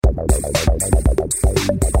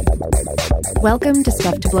Welcome to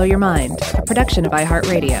Stuff to Blow Your Mind, a production of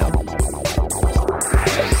iHeartRadio.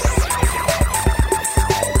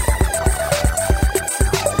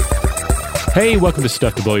 Hey, welcome to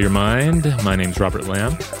Stuff to Blow Your Mind. My name's Robert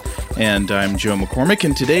Lamb. And I'm Joe McCormick,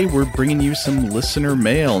 and today we're bringing you some listener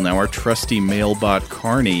mail. Now, our trusty mailbot,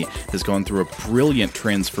 Carney, has gone through a brilliant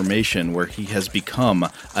transformation where he has become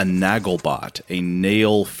a Nagglebot, a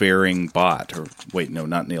nail-faring bot. Or, wait, no,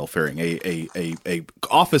 not nail-faring, a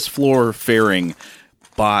office floor-faring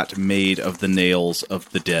bot made of the nails of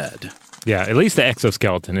the dead. Yeah, at least the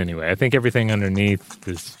exoskeleton anyway. I think everything underneath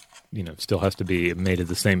is, still has to be made of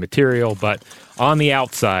the same material, but on the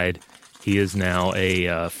outside, he is now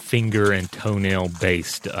a finger and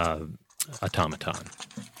toenail-based automaton.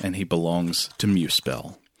 And he belongs to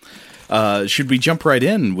Muspel. Should we jump right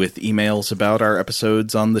in with emails about our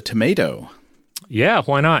episodes on the tomato? Yeah,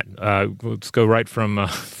 why not? Let's go right from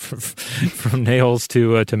nails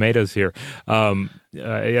to tomatoes here.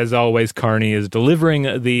 As always, Carney is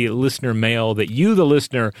delivering the listener mail that you, the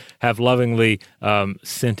listener, have lovingly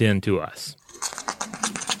sent in to us.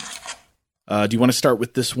 Do you want to start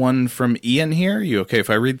with this one from Ian here? You okay if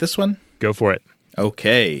I read this one? Go for it.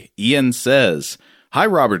 Okay. Ian says, "Hi,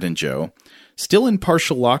 Robert and Joe. Still in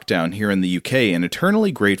partial lockdown here in the UK and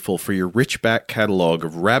eternally grateful for your rich back catalog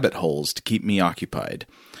of rabbit holes to keep me occupied.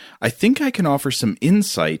 I think I can offer some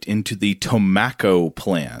insight into the tomaco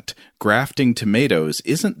plant. Grafting tomatoes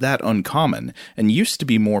isn't that uncommon and used to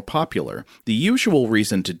be more popular. The usual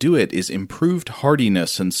reason to do it is improved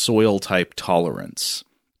hardiness and soil type tolerance.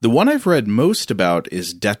 The one I've read most about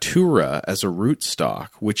is datura as a rootstock,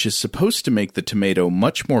 which is supposed to make the tomato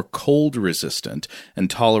much more cold-resistant and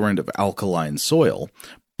tolerant of alkaline soil,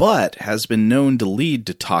 but has been known to lead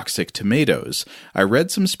to toxic tomatoes. I read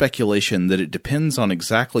some speculation that it depends on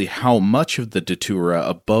exactly how much of the datura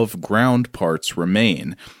above-ground parts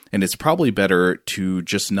remain, and it's probably better to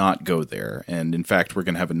just not go there. And in fact, we're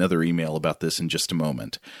going to have another email about this in just a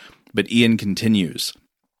moment. But Ian continues,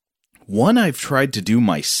 "One I've tried to do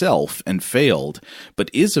myself and failed, but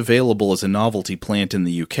is available as a novelty plant in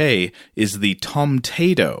the UK, is the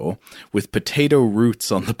tomtato, with potato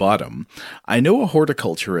roots on the bottom. I know a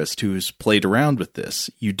horticulturist who's played around with this.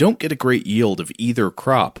 You don't get a great yield of either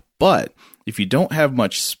crop, but if you don't have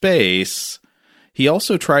much space..." He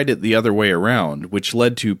also tried it the other way around, which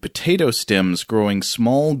led to potato stems growing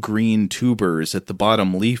small green tubers at the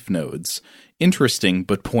bottom leaf nodes. Interesting,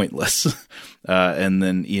 but pointless. And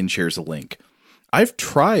then Ian shares a link. "I've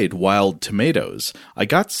tried wild tomatoes. I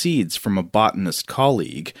got seeds from a botanist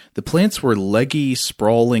colleague. The plants were leggy,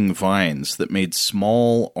 sprawling vines that made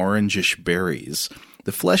small, orangish berries.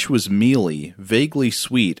 The flesh was mealy, vaguely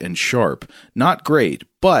sweet and sharp. Not great,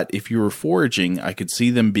 but if you were foraging, I could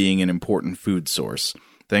see them being an important food source.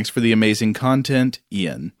 Thanks for the amazing content,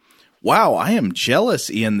 Ian." Wow, I am jealous,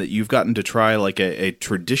 Ian, that you've gotten to try like a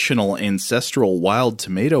traditional ancestral wild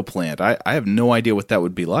tomato plant. I have no idea what that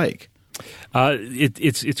would be like.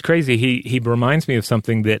 It's crazy. He reminds me of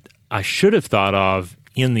something that I should have thought of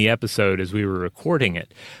in the episode as we were recording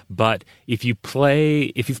it. But if you've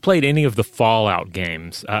played any of the Fallout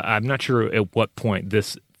games, I'm not sure at what point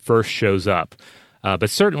this first shows up.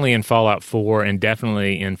 But certainly in Fallout 4 and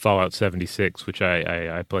definitely in Fallout 76, which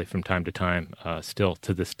I play from time to time, still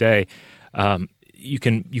to this day, you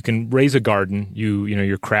can raise a garden.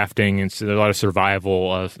 You're crafting, and so there's a lot of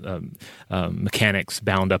survival mechanics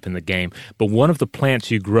bound up in the game. But one of the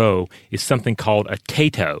plants you grow is something called a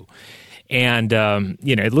tato. And,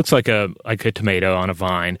 it looks like a tomato on a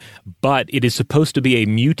vine, but it is supposed to be a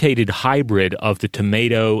mutated hybrid of the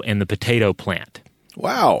tomato and the potato plant.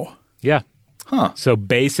 Wow. Yeah. Huh. So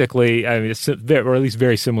basically, it's or at least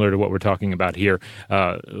very similar to what we're talking about here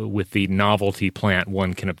with the novelty plant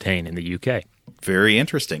one can obtain in the UK. Very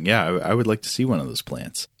interesting. Yeah, I would like to see one of those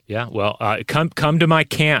plants. Yeah, well, come to my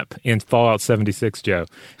camp in Fallout 76, Joe,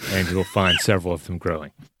 and you'll find several of them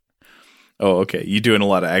growing. Oh, okay. You doing a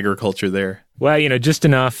lot of agriculture there? Well, just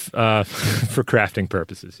enough for crafting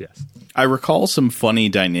purposes, yes. I recall some funny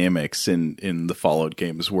dynamics in the Fallout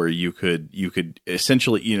games where you could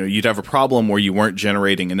essentially, you'd have a problem where you weren't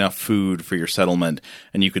generating enough food for your settlement,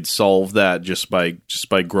 and you could solve that just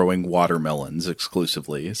by growing watermelons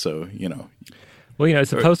exclusively. So, Well,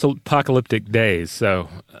 it's a post-apocalyptic days, so,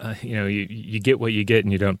 you get what you get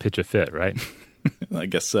and you don't pitch a fit, right? I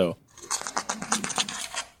guess so.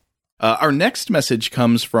 Our next message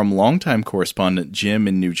comes from longtime correspondent Jim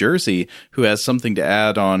in New Jersey, who has something to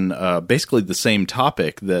add on basically the same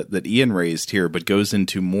topic that Ian raised here, but goes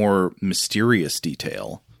into more mysterious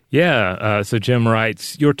detail. So Jim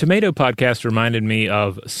writes, your tomato podcast reminded me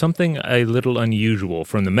of Something a Little Unusual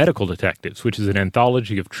from The Medical Detectives, which is an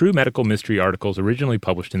anthology of true medical mystery articles originally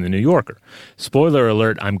published in The New Yorker. Spoiler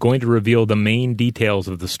alert, I'm going to reveal the main details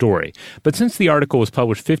of the story. But since the article was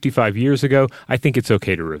published 55 years ago, I think it's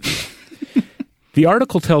okay to reveal. The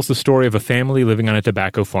article tells the story of a family living on a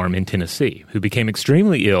tobacco farm in Tennessee who became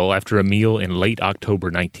extremely ill after a meal in late October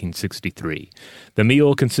 1963. The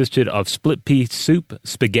meal consisted of split pea soup,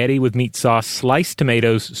 spaghetti with meat sauce, sliced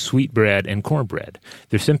tomatoes, sweet bread, and cornbread.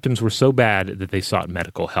 Their symptoms were so bad that they sought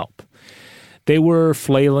medical help. They were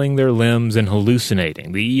flailing their limbs and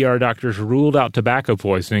hallucinating. The ER doctors ruled out tobacco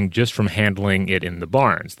poisoning just from handling it in the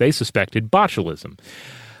barns. They suspected botulism.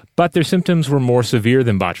 But their symptoms were more severe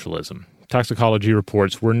than botulism. Toxicology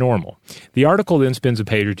reports were normal. The article then spends a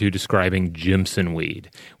page or two describing Jimson weed,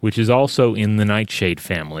 which is also in the nightshade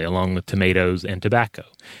family, along with tomatoes and tobacco.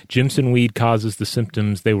 Jimson weed causes the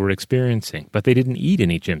symptoms they were experiencing, but they didn't eat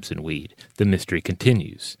any Jimson weed. The mystery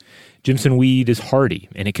continues. Jimson weed is hardy,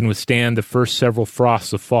 and it can withstand the first several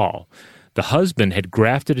frosts of fall. The husband had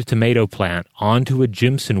grafted a tomato plant onto a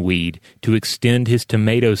Jimson weed to extend his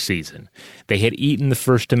tomato season. They had eaten the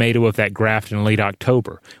first tomato of that graft in late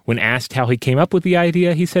October. When asked how he came up with the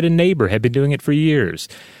idea, he said a neighbor had been doing it for years.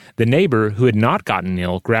 The neighbor, who had not gotten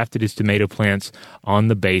ill, grafted his tomato plants on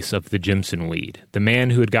the base of the Jimson weed. The man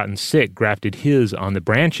who had gotten sick grafted his on the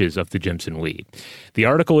branches of the Jimson weed. The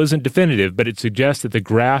article isn't definitive, but it suggests that the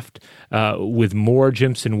graft with more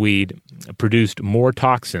Jimson weed produced more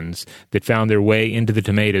toxins that found their way into the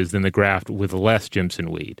tomatoes than the graft with less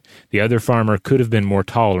Jimson weed. The other farmer could have been more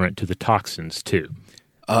tolerant to the toxins, too.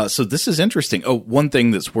 So this is interesting. Oh, one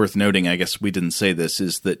thing that's worth noting, I guess we didn't say this,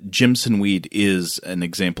 is that Jimson weed is an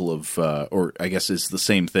example of, or I guess is the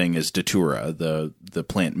same thing as Datura, the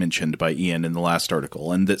plant mentioned by Ian in the last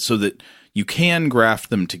article, and that so that you can graft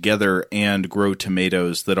them together and grow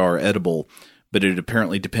tomatoes that are edible, but it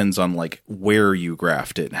apparently depends on like where you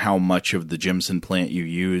graft it, how much of the Jimson plant you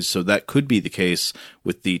use. So that could be the case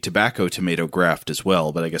with the tobacco tomato graft as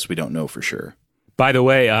well, but I guess we don't know for sure. By the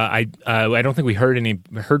way, I don't think we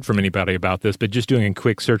heard from anybody about this, but just doing a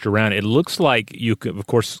quick search around, it looks like you could, of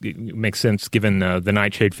course, it makes sense given the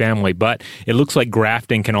nightshade family, but it looks like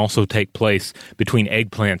grafting can also take place between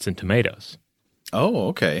eggplants and tomatoes. Oh,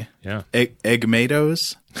 okay. Yeah.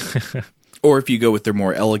 Eggmatos? Or if you go with their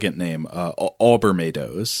more elegant name,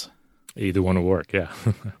 Aubermatos. Either one will work, yeah.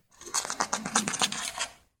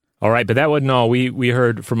 All right, but that wasn't all. We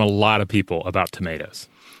heard from a lot of people about tomatoes.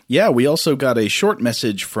 Yeah, we also got a short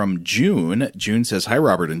message from June. June says, "Hi,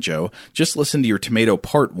 Robert and Joe. Just listened to your Tomato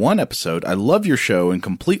Part 1 episode. I love your show and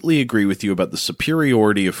completely agree with you about the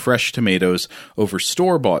superiority of fresh tomatoes over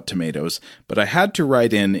store-bought tomatoes, but I had to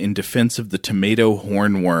write in defense of the tomato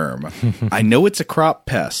hornworm. I know it's a crop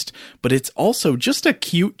pest, but it's also just a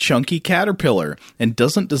cute, chunky caterpillar and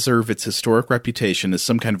doesn't deserve its historic reputation as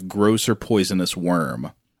some kind of gross or poisonous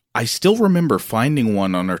worm. I still remember finding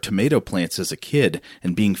one on our tomato plants as a kid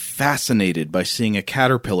and being fascinated by seeing a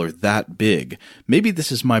caterpillar that big. Maybe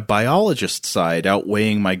this is my biologist side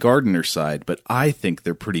outweighing my gardener side, but I think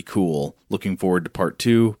they're pretty cool. Looking forward to Part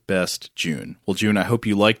 2. Best, June." Well, June, I hope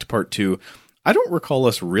you liked Part 2. I don't recall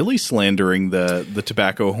us really slandering the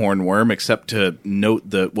tobacco hornworm, except to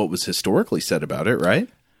note what was historically said about it, right?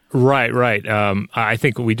 Right. I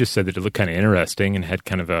think we just said that it looked kind of interesting and had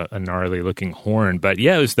kind of a gnarly-looking horn. But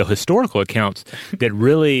yeah, it was the historical accounts that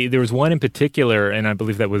really, there was one in particular, and I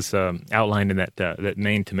believe that was outlined in that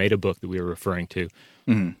main tomato book that we were referring to,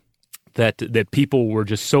 that people were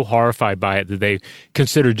just so horrified by it that they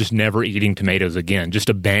considered just never eating tomatoes again, just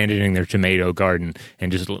abandoning their tomato garden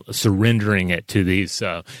and just surrendering it to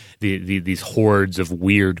these hordes of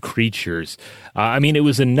weird creatures. I mean, it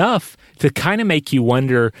was enough to kind of make you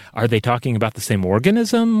wonder, are they talking about the same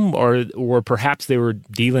organism, or perhaps they were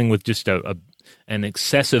dealing with just an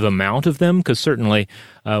excessive amount of them? Because certainly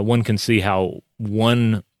one can see how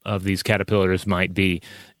one of these caterpillars might be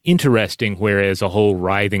interesting, whereas a whole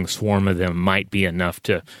writhing swarm of them might be enough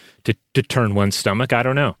to turn one's stomach. I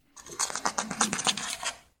don't know.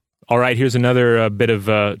 All right, here's another bit of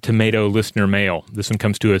tomato listener mail. This one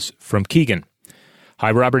comes to us from Keegan. "Hi,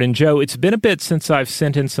 Robert and Joe. It's been a bit since I've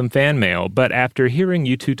sent in some fan mail, but after hearing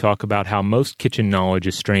you two talk about how most kitchen knowledge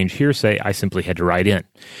is strange hearsay, I simply had to write in.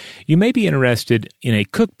 You may be interested in a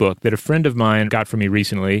cookbook that a friend of mine got for me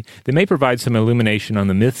recently that may provide some illumination on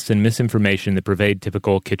the myths and misinformation that pervade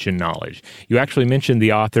typical kitchen knowledge. You actually mentioned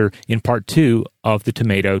the author in Part 2 of the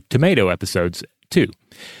Tomato episodes, too.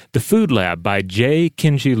 The Food Lab by J.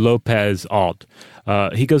 Kenji Lopez Alt.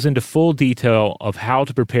 He goes into full detail of how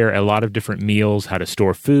to prepare a lot of different meals, how to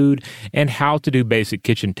store food, and how to do basic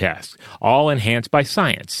kitchen tasks, all enhanced by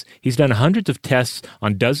science. He's done hundreds of tests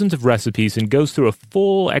on dozens of recipes and goes through a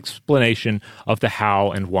full explanation of the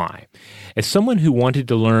how and why. As someone who wanted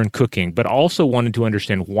to learn cooking, but also wanted to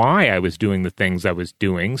understand why I was doing the things I was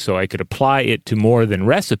doing so I could apply it to more than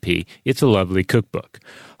recipe, it's a lovely cookbook.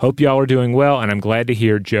 Hope y'all are doing well, and I'm glad to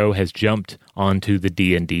hear Joe has jumped onto the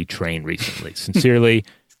D&D train recently. Sincerely,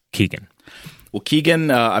 Keegan. Well, Keegan,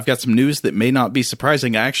 I've got some news that may not be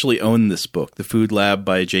surprising. I actually own this book, The Food Lab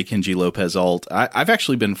by J. Kenji Lopez Alt. I've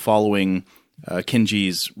actually been following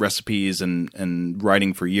Kenji's recipes and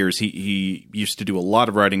writing for years. He used to do a lot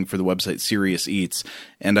of writing for the website Serious Eats,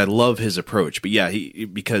 and I love his approach. But yeah,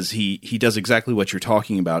 because he does exactly what you're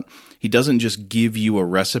talking about. He doesn't just give you a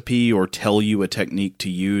recipe or tell you a technique to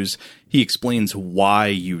use. He explains why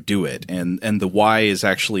you do it, and the why is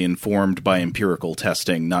actually informed by empirical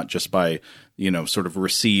testing, not just by sort of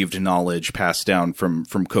received knowledge passed down from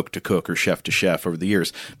cook to cook or chef to chef over the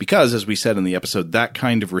years. Because, as we said in the episode, that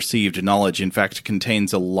kind of received knowledge, in fact,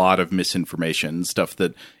 contains a lot of misinformation, stuff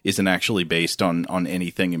that isn't actually based on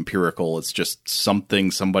anything empirical. It's just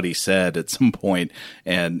something somebody said at some point,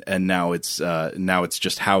 and now it's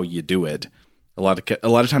just how you do it. A lot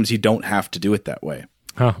of times you don't have to do it that way.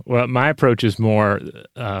 Well, my approach is more.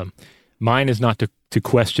 Mine is not to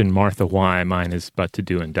question Martha why. Mine is but to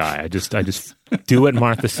do and die. I just do what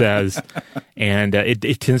Martha says, and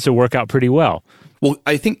it tends to work out pretty well. Well,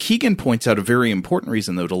 I think Keegan points out a very important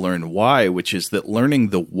reason, though, to learn why, which is that learning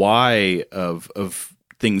the why of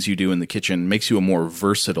things you do in the kitchen makes you a more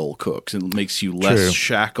versatile cook. It makes you less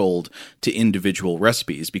shackled to individual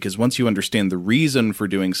recipes, because once you understand the reason for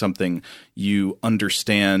doing something, you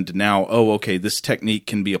understand now, okay, this technique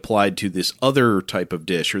can be applied to this other type of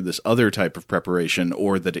dish or this other type of preparation,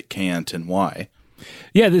 or that it can't, and why.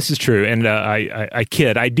 Yeah, this is true. And I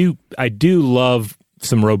kid. I do love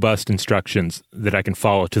some robust instructions that I can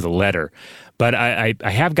follow to the letter. But I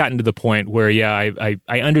have gotten to the point where, I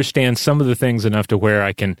understand some of the things enough to where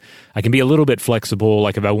I can be a little bit flexible.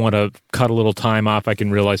 Like if I want to cut a little time off, I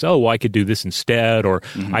can realize, I could do this instead, or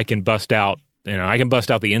I can bust out the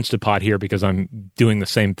Instapot here because I'm doing the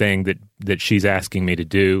same thing that she's asking me to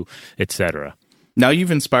do, etc. Now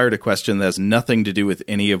you've inspired a question that has nothing to do with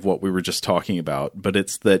any of what we were just talking about, but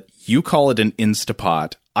it's that you call it an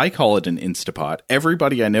Instapot. I call it an Instapot.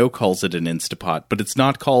 Everybody I know calls it an Instapot, but it's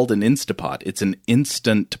not called an Instapot. It's an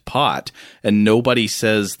instant pot, and nobody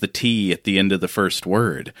says the T at the end of the first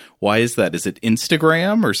word. Why is that? Is it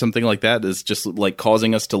Instagram or something like that? Is just like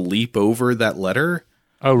causing us to leap over that letter?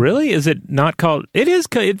 Oh, really? Is it not called? It is.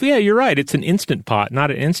 Yeah, you're right. It's an instant pot,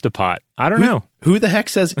 not an Instapot. I don't know. Who the heck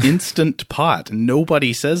says instant pot?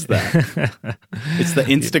 Nobody says that. It's the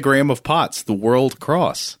Instagram of pots, the World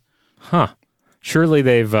Cross. Huh. Surely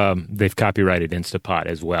they've copyrighted Instapot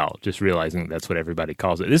as well, just realizing that's what everybody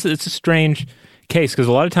calls it. It's a strange case, because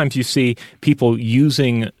a lot of times you see people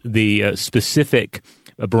using the specific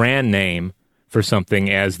brand name for something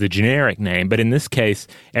as the generic name, but in this case,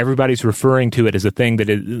 everybody's referring to it as a thing that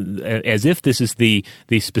is, as if this is the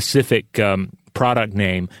specific product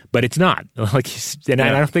name, but it's not. I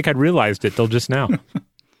don't think I'd realized it till just now.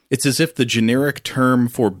 It's as if the generic term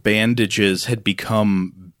for bandages had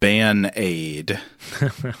become Band-Aid,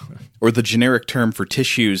 or the generic term for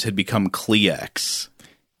tissues had become Kleenex.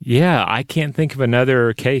 Yeah, I can't think of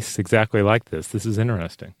another case exactly like this. This is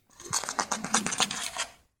interesting.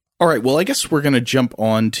 All right, well, I guess we're going to jump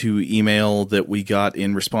on to email that we got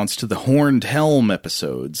in response to the Horned Helm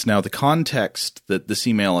episodes. Now, the context that this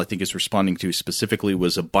email, I think, is responding to specifically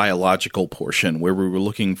was a biological portion where we were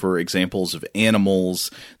looking for examples of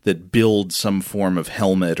animals that build some form of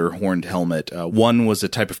helmet or horned helmet. One was a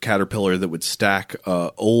type of caterpillar that would stack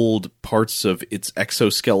old parts of its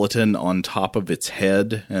exoskeleton on top of its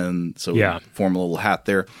head, and so form a little hat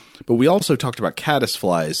there. But we also talked about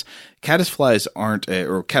caddisflies. Caddisflies aren't,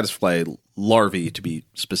 or caddisfly larvae to be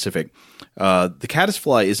specific. The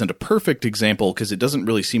caddisfly isn't a perfect example because it doesn't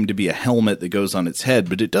really seem to be a helmet that goes on its head,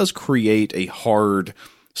 but it does create a hard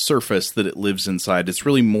surface that it lives inside. It's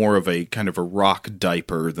really more of a kind of a rock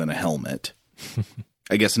diaper than a helmet.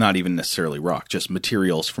 I guess not even necessarily rock, just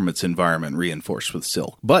materials from its environment reinforced with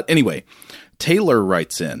silk. But anyway, Taylor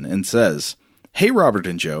writes in and says, "Hey, Robert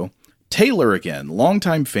and Joe. Taylor again,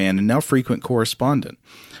 longtime fan and now frequent correspondent.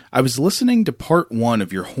 I was listening to part 1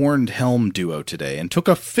 of your Horned Helm duo today and took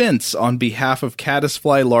offense on behalf of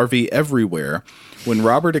caddisfly larvae everywhere when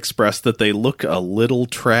Robert expressed that they look a little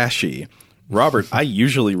trashy. Robert, I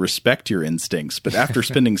usually respect your instincts, but after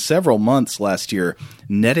spending several months last year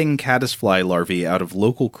netting caddisfly larvae out of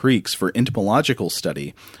local creeks for entomological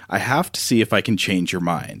study, I have to see if I can change your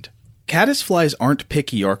mind. Caddisflies aren't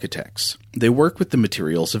picky architects. They work with the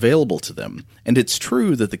materials available to them, and it's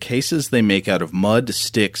true that the cases they make out of mud,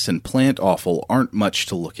 sticks, and plant offal aren't much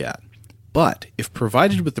to look at. But, if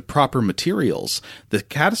provided with the proper materials, the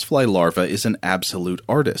caddisfly larva is an absolute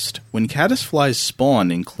artist. When caddisflies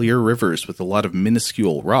spawn in clear rivers with a lot of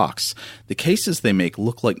minuscule rocks, the cases they make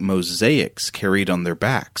look like mosaics carried on their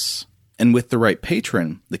backs. And with the right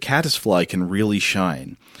patron, the caddisfly can really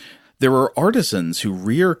shine. There are artisans who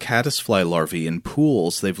rear caddisfly larvae in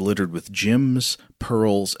pools they've littered with gems,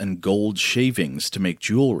 pearls, and gold shavings to make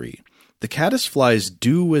jewelry. The caddisflies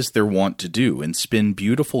do as they're wont to do and spin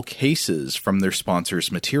beautiful cases from their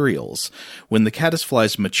sponsors' materials. When the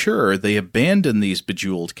caddisflies mature, they abandon these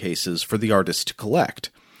bejeweled cases for the artist to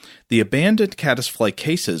collect. The abandoned caddisfly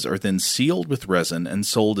cases are then sealed with resin and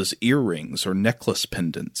sold as earrings or necklace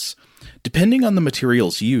pendants. Depending on the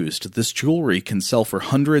materials used, this jewelry can sell for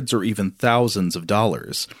hundreds or even thousands of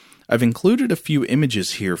dollars. I've included a few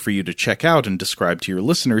images here for you to check out and describe to your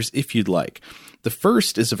listeners if you'd like. The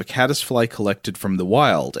first is of a caddisfly collected from the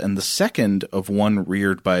wild, and the second of one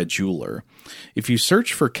reared by a jeweler. If you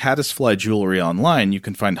search for caddisfly jewelry online, you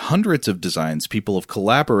can find hundreds of designs people have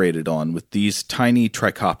collaborated on with these tiny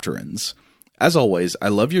trichopterans. As always, I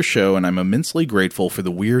love your show, and I'm immensely grateful for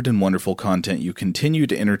the weird and wonderful content you continue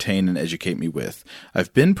to entertain and educate me with.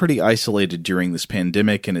 I've been pretty isolated during this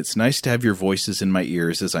pandemic, and it's nice to have your voices in my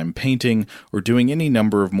ears as I'm painting or doing any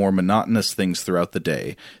number of more monotonous things throughout the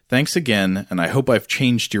day. Thanks again, and I hope I've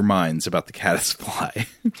changed your minds about the caddisfly.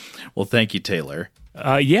 Well, thank you, Taylor.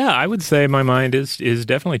 Yeah, I would say my mind is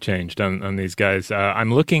definitely changed on these guys.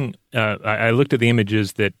 I'm looking. I looked at the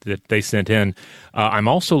images that they sent in. I'm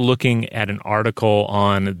also looking at an article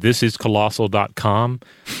on thisiscolossal.com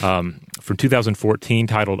from 2014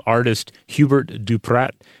 titled "Artist Hubert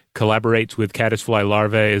Duprat Collaborates with Caddisfly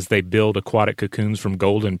Larvae as They Build Aquatic Cocoons from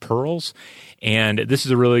Golden Pearls." And this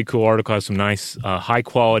is a really cool article. It has some nice,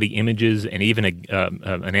 high-quality images and even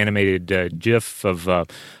an animated GIF of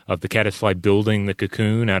the caddisfly building the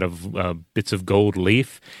cocoon out of bits of gold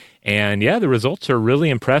leaf. And yeah, the results are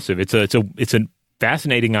really impressive. It's a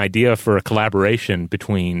fascinating idea for a collaboration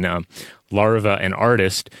between larva and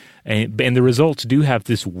artist, and the results do have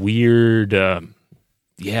this weird,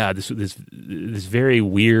 this very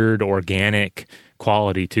weird organic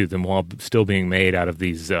quality to them, while still being made out of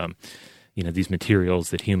these these materials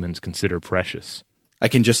that humans consider precious. I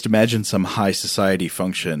can just imagine some high society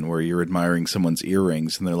function where you're admiring someone's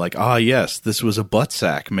earrings and they're like, ah, yes, this was a butt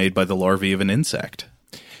sack made by the larvae of an insect.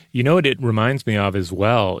 You know what it reminds me of as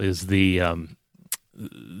well is the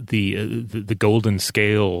golden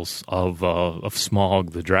scales of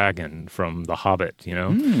Smaug the dragon from The Hobbit. You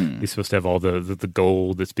know, he's supposed to have all the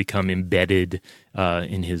gold that's become embedded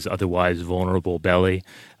in his otherwise vulnerable belly.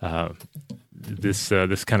 This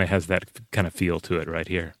kind of has that kind of feel to it right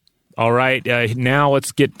here. All right, now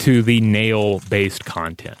let's get to the nail-based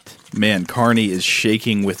content. Man, Carney is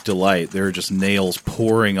shaking with delight. There are just nails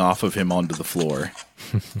pouring off of him onto the floor.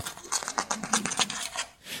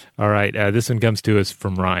 All right, this one comes to us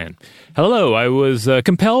from Ryan. Hello, I was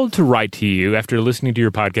compelled to write to you after listening to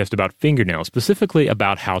your podcast about fingernails, specifically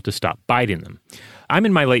about how to stop biting them. I'm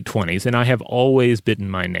in my late 20s, and I have always bitten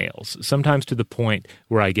my nails, sometimes to the point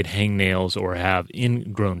where I get hangnails or have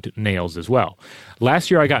ingrown nails as well. Last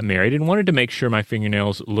year I got married and wanted to make sure my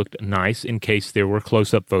fingernails looked nice in case there were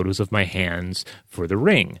close-up photos of my hands for the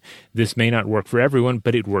ring. This may not work for everyone,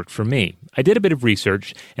 but it worked for me. I did a bit of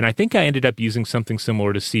research, and I think I ended up using something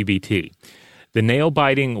similar to CBT. The nail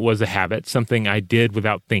biting was a habit, something I did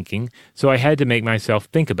without thinking, so I had to make myself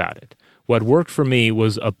think about it. What worked for me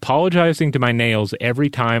was apologizing to my nails every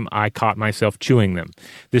time I caught myself chewing them.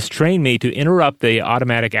 This trained me to interrupt the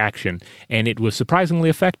automatic action, and it was surprisingly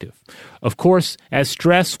effective. Of course, as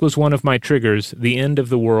stress was one of my triggers, the end of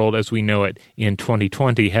the world as we know it in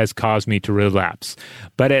 2020 has caused me to relapse.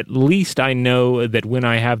 But at least I know that when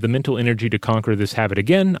I have the mental energy to conquer this habit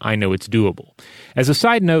again, I know it's doable. As a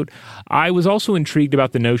side note, I was also intrigued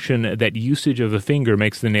about the notion that usage of a finger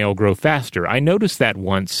makes the nail grow faster. I noticed that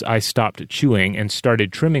once I stopped chewing and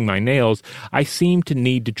started trimming my nails, I seemed to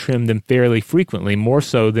need to trim them fairly frequently, more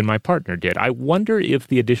so than my partner did. I wonder if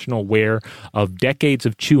the additional wear of decades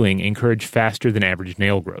of chewing encouraged faster than average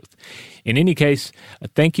nail growth. In any case,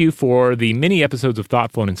 thank you for the many episodes of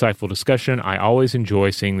thoughtful and insightful discussion. I always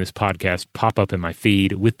enjoy seeing this podcast pop up in my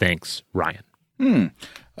feed. With thanks, Ryan.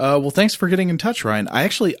 Well, thanks for getting in touch, Ryan. I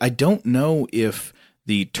don't know if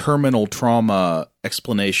the terminal trauma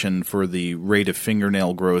explanation for the rate of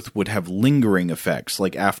fingernail growth would have lingering effects,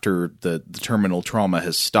 like after the terminal trauma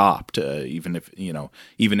has stopped, even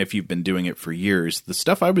if you've been doing it for years. The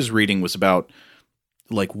stuff I was reading was about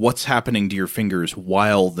like what's happening to your fingers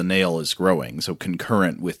while the nail is growing, so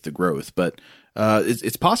concurrent with the growth. But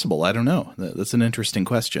it's possible. I don't know. That's an interesting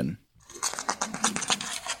question.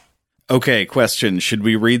 Okay, question. Should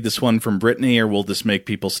we read this one from Brittany, or will this make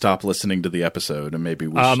people stop listening to the episode? And maybe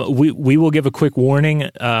we will give a quick warning.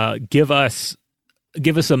 Give us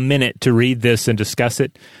a minute to read this and discuss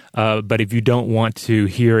it. But if you don't want to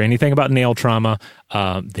hear anything about nail trauma,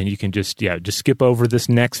 then you can just skip over this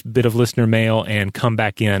next bit of listener mail and come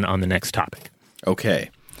back in on the next topic. Okay.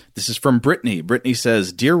 This is from Brittany. Brittany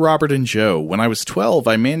says, Dear Robert and Joe, when I was 12,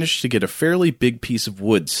 I managed to get a fairly big piece of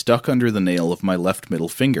wood stuck under the nail of my left middle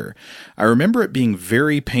finger. I remember it being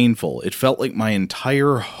very painful. It felt like my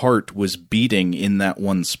entire heart was beating in that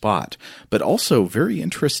one spot, but also very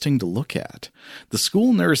interesting to look at. The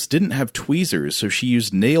school nurse didn't have tweezers, so she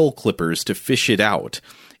used nail clippers to fish it out.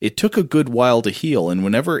 It took a good while to heal, and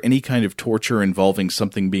whenever any kind of torture involving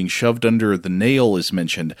something being shoved under the nail is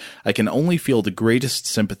mentioned, I can only feel the greatest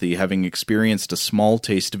sympathy, having experienced a small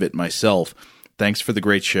taste of it myself. Thanks for the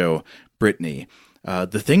great show, Brittany.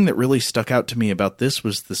 The thing that really stuck out to me about this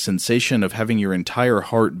was the sensation of having your entire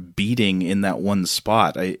heart beating in that one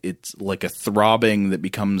spot. It's like a throbbing that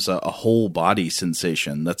becomes a whole body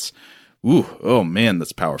sensation. That's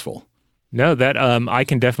powerful. No, that I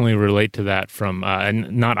can definitely relate to that from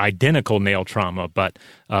not identical nail trauma, but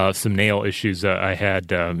some nail issues I had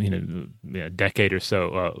a decade or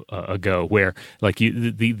so ago, where like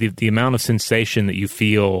the amount of sensation that you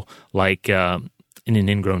feel like in an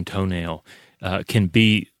ingrown toenail can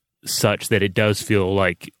be such that it does feel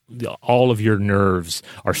like all of your nerves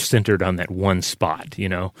are centered on that one spot,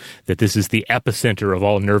 that this is the epicenter of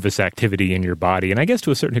all nervous activity in your body. And I guess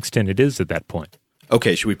to a certain extent it is at that point.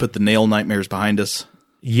 Okay, should we put the nail nightmares behind us?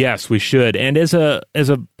 Yes, we should. And as a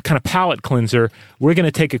kind of palate cleanser, we're going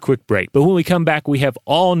to take a quick break. But when we come back, we have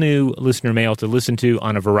all new listener mail to listen to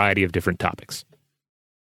on a variety of different topics.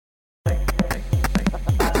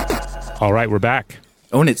 All right, we're back.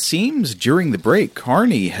 Oh, and it seems during the break,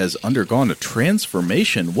 Carney has undergone a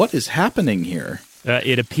transformation. What is happening here?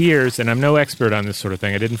 It appears, and I'm no expert on this sort of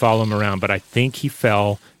thing, I didn't follow him around, but I think he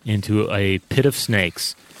fell into a pit of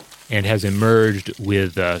snakes and has emerged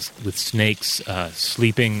with snakes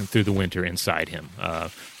sleeping through the winter inside him,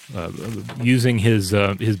 using his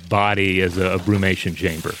body as a brumation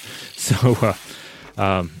chamber. So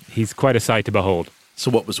he's quite a sight to behold. So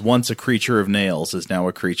what was once a creature of nails is now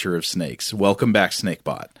a creature of snakes. Welcome back,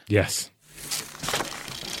 Snakebot. Yes.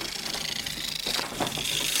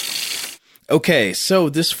 Okay, so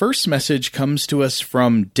this first message comes to us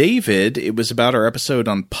from David. It was about our episode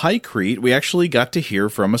on Pykrete. We actually got to hear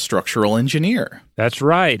from a structural engineer. That's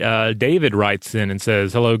right. David writes in and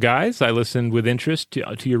says, Hello, guys. I listened with interest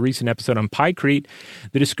to your recent episode on Pykrete.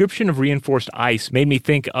 The description of reinforced ice made me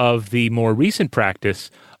think of the more recent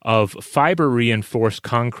practice of fiber-reinforced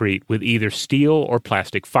concrete with either steel or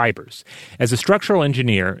plastic fibers. As a structural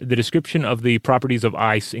engineer, the description of the properties of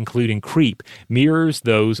ice, including creep, mirrors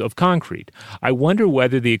those of concrete. I wonder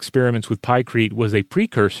whether the experiments with Pykrete was a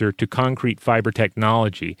precursor to concrete fiber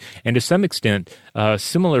technology, and to some extent,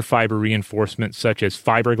 similar fiber reinforcements such as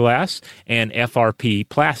fiberglass and FRP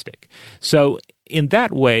plastic. So, in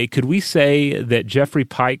that way, could we say that Jeffrey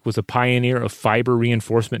Pike was a pioneer of fiber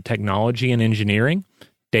reinforcement technology and engineering?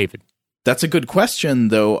 David. That's a good question,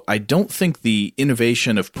 though I don't think the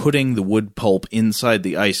innovation of putting the wood pulp inside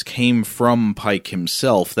the ice came from Pike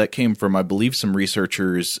himself. That came from, I believe, some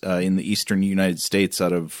researchers in the eastern United States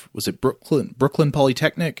out of, was it Brooklyn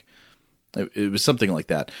Polytechnic? It was something like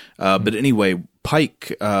that. But anyway,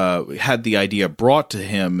 Pike had the idea brought to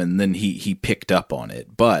him, and then he picked up on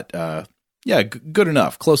it. But, good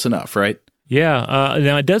enough, close enough, right? Yeah.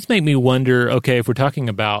 Now, it does make me wonder, okay, if we're talking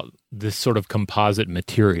about this sort of composite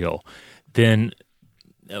material, then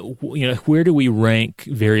where do we rank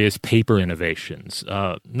various paper innovations?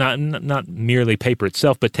 Not merely paper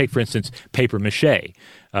itself, but take, for instance, paper mache,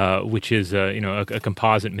 which is a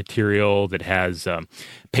composite material that has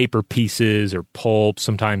paper pieces or pulp,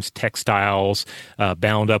 sometimes textiles,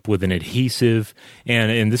 bound up with an adhesive,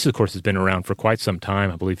 and this, of course, has been around for quite some time.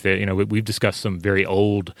 I believe that we've discussed some very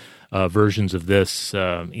old versions of this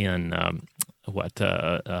in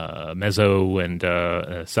Meso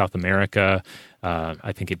and South America.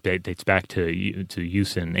 I think it dates back to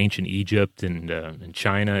use in ancient Egypt and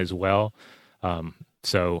China as well.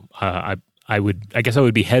 So I guess I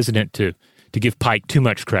would be hesitant to give Pike too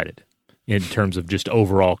much credit. in terms of just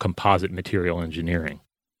overall composite material engineering.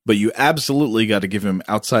 But you absolutely got to give him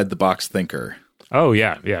outside-the-box thinker. Oh,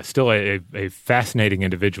 yeah. Still a fascinating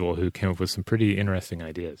individual who came up with some pretty interesting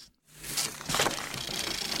ideas.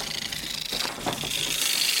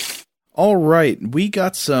 All right, we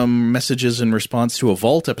got some messages in response to a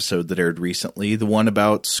Vault episode that aired recently, the one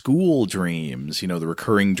about school dreams, the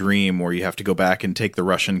recurring dream where you have to go back and take the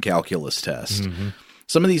Russian calculus test. Mm-hmm.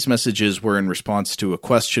 Some of these messages were in response to a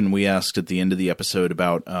question we asked at the end of the episode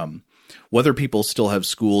about whether people still have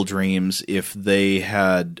school dreams if they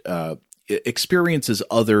had experiences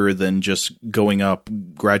other than just going up,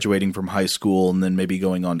 graduating from high school, and then maybe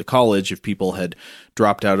going on to college. If people had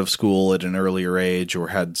dropped out of school at an earlier age or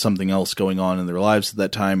had something else going on in their lives at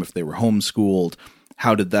that time, if they were homeschooled,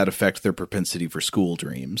 how did that affect their propensity for school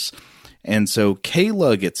dreams? And so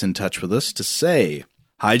Kayla gets in touch with us to say,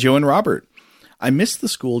 "Hi, Joe and Robert. I missed the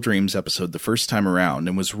school dreams episode the first time around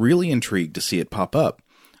and was really intrigued to see it pop up.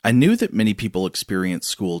 I knew that many people experience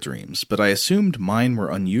school dreams, but I assumed mine were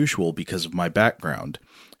unusual because of my background.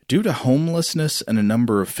 Due to homelessness and a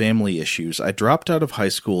number of family issues, I dropped out of high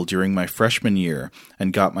school during my freshman year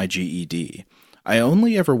and got my GED. I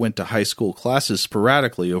only ever went to high school classes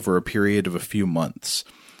sporadically over a period of a few months.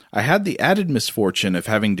 I had the added misfortune of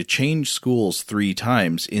having to change schools 3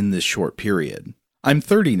 times in this short period. I'm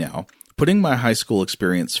 30 now, putting my high school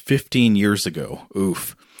experience 15 years ago.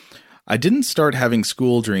 Oof. I didn't start having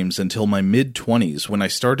school dreams until my mid-20s when I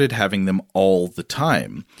started having them all the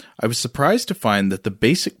time. I was surprised to find that the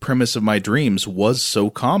basic premise of my dreams was so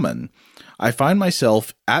common. I find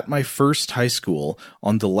myself at my first high school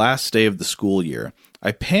on the last day of the school year.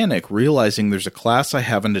 I panic realizing there's a class I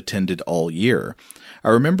haven't attended all year. I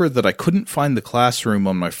remember that I couldn't find the classroom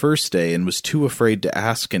on my first day and was too afraid to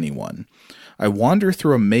ask anyone. I wander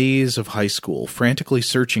through a maze of high school, frantically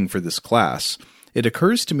searching for this class. It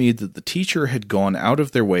occurs to me that the teacher had gone out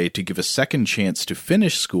of their way to give a second chance to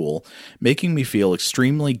finish school, making me feel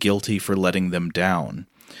extremely guilty for letting them down.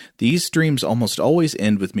 These dreams almost always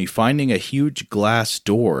end with me finding a huge glass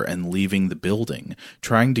door and leaving the building,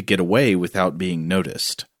 trying to get away without being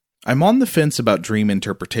noticed. I'm on the fence about dream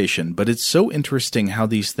interpretation, but it's so interesting how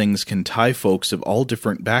these things can tie folks of all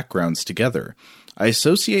different backgrounds together. I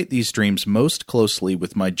associate these dreams most closely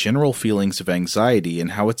with my general feelings of anxiety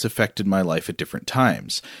and how it's affected my life at different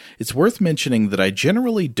times. It's worth mentioning that I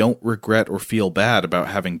generally don't regret or feel bad about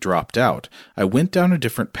having dropped out. I went down a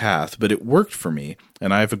different path, but it worked for me,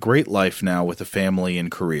 and I have a great life now with a family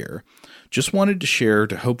and career. Just wanted to share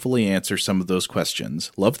to hopefully answer some of those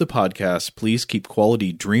questions. Love the podcast. Please keep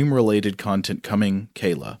quality dream-related content coming.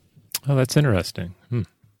 Kayla." Oh, that's interesting.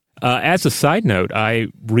 As a side note, I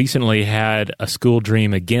recently had a school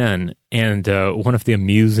dream again, and one of the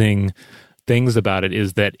amusing things about it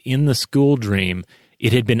is that in the school dream,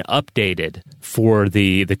 it had been updated for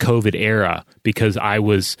the COVID era because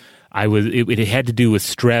it had to do with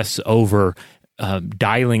stress over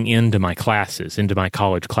dialing into my classes, into my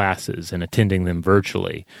college classes, and attending them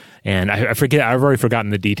virtually. And I forget, I've already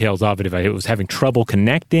forgotten the details of it, if I was having trouble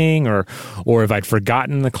connecting or if I'd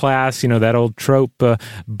forgotten the class, that old trope.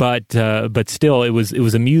 But still, it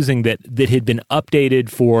was amusing that had been updated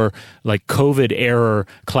for like COVID era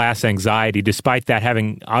class anxiety, despite that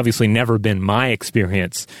having obviously never been my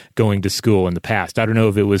experience going to school in the past. I don't know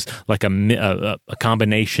if it was like a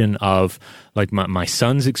combination of like my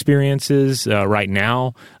son's experiences right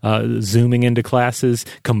now, zooming into classes,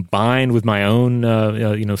 combined with my own,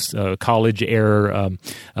 college era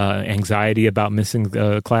anxiety about missing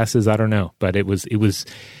classes. I don't know, but it was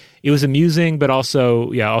amusing, but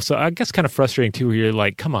also I guess kind of frustrating too. Where you're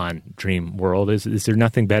like, come on, dream world, is there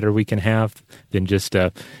nothing better we can have than just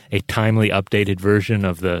a timely updated version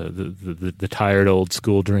of the tired old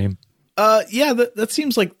school dream? That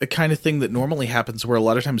seems like the kind of thing that normally happens where a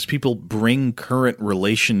lot of times people bring current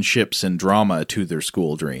relationships and drama to their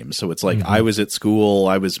school dreams. So it's like, I was at school,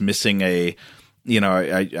 I was missing I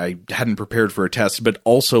hadn't prepared for a test, but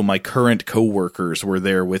also my current coworkers were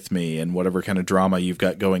there with me, and whatever kind of drama you've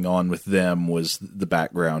got going on with them was the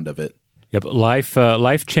background of it. Yep,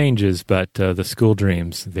 life changes, but the school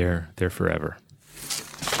dreams, they're forever.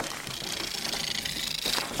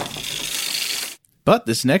 But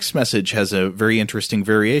this next message has a very interesting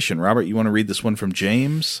variation. Robert, you want to read this one from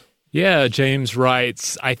James? Yeah, James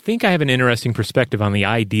writes, I think I have an interesting perspective on the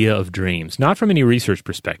idea of dreams, not from any research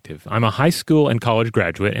perspective. I'm a high school and college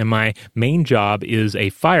graduate, and my main job is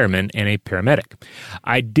a fireman and a paramedic.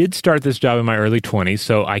 I did start this job in my early 20s,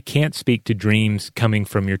 so I can't speak to dreams coming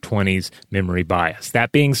from your 20s memory bias.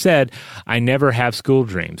 That being said, I never have school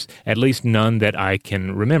dreams, at least none that I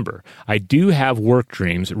can remember. I do have work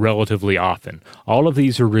dreams relatively often. All of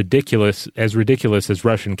these are ridiculous as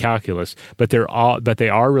Russian calculus, but they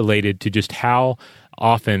are related to just how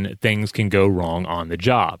often things can go wrong on the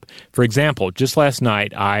job. For example, just last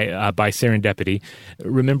night, I, by serendipity,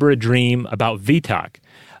 remember a dream about VTOC.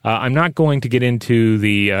 I'm not going to get into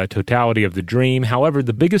the totality of the dream. However,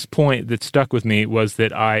 the biggest point that stuck with me was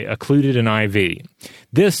that I occluded an IV.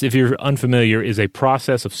 This, if you're unfamiliar, is a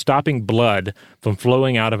process of stopping blood from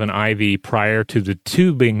flowing out of an IV prior to the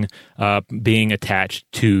tubing being attached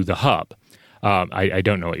to the hub. I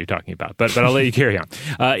don't know what you're talking about, but I'll let you carry on.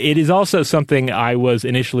 It is also something I was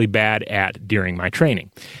initially bad at during my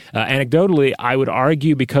training. Anecdotally, I would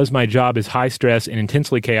argue because my job is high stress and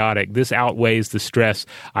intensely chaotic, this outweighs the stress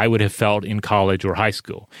I would have felt in college or high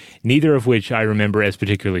school, neither of which I remember as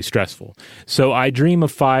particularly stressful. So I dream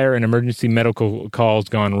of fire and emergency medical calls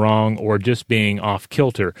gone wrong or just being off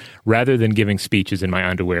kilter rather than giving speeches in my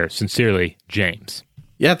underwear. Sincerely, James.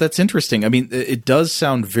 Yeah, that's interesting. I mean, it does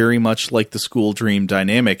sound very much like the school dream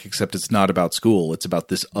dynamic, except it's not about school. It's about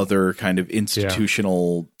this other kind of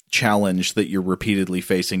institutional challenge that you're repeatedly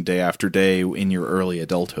facing day after day in your early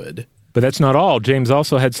adulthood. But that's not all. James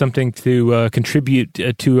also had something to contribute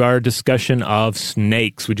to our discussion of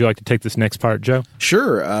snakes. Would you like to take this next part, Joe?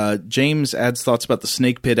 Sure. James adds thoughts about the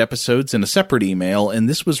Snake Pit episodes in a separate email, and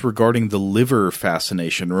this was regarding the liver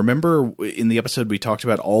fascination. Remember in the episode we talked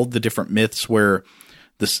about all the different myths where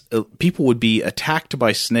people would be attacked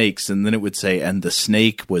by snakes, and then it would say, and the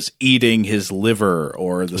snake was eating his liver,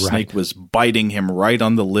 or the snake was biting him right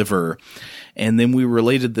on the liver. And then we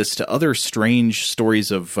related this to other strange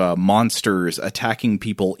stories of monsters attacking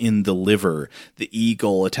people in the liver. The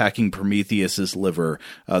eagle attacking Prometheus's liver.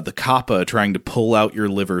 The kappa trying to pull out your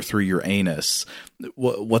liver through your anus.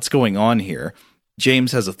 What's going on here?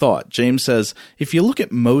 James has a thought. James says, if you look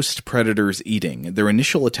at most predators eating, their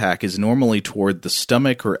initial attack is normally toward the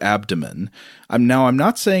stomach or abdomen. I'm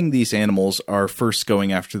not saying these animals are first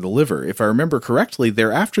going after the liver. If I remember correctly,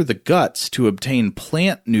 they're after the guts to obtain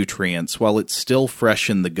plant nutrients while it's still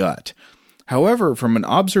fresh in the gut. However, from an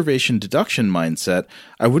observation-deduction mindset,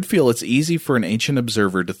 I would feel it's easy for an ancient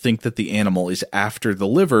observer to think that the animal is after the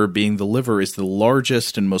liver, being the liver is the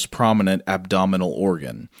largest and most prominent abdominal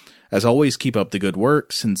organ. As always, keep up the good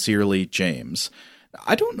work. Sincerely, James.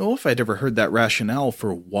 I don't know if I'd ever heard that rationale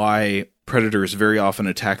for why predators very often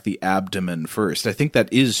attack the abdomen first. I think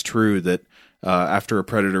that is true that after a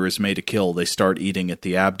predator is made a kill, they start eating at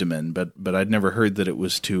the abdomen, but I'd never heard that it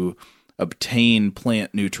was to obtain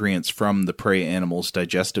plant nutrients from the prey animal's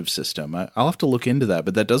digestive system. I'll have to look into that,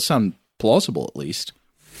 but that does sound plausible at least.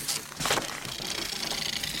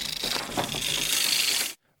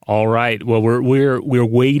 All right. Well, we're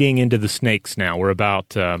wading into the snakes now. We're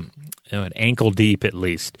about an ankle deep at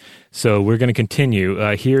least. So we're going to continue.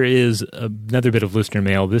 Here is another bit of listener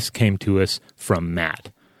mail. This came to us from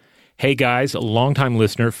Matt. Hey guys, a longtime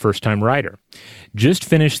listener, first-time writer. Just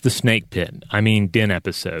finished the Snake Pit, Den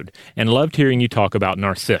episode, and loved hearing you talk about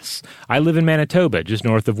Narcissus. I live in Manitoba, just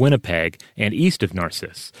north of Winnipeg and east of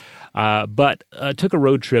Narcissus. But took a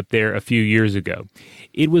road trip there a few years ago.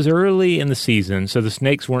 It was early in the season, so the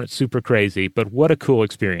snakes weren't super crazy, but what a cool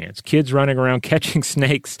experience. Kids running around catching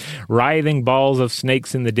snakes, writhing balls of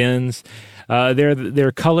snakes in the dens.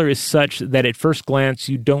 Their color is such that at first glance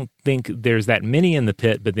you don't think there's that many in the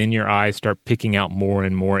pit, but then your eyes start picking out more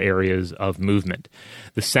and more areas of movement.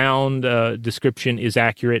 The sound description is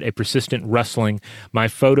accurate, a persistent rustling. My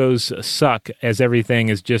photos suck as everything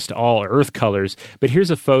is just all earth colors, but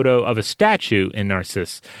here's a photo of a statue in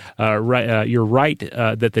Narcissus. You're right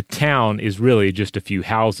that the town is really just a few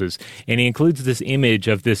houses, and he includes this image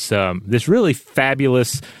of this really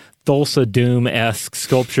fabulous Thulsa Doom-esque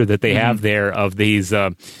sculpture that they have there of these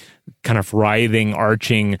kind of writhing,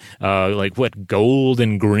 arching, gold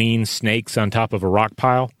and green snakes on top of a rock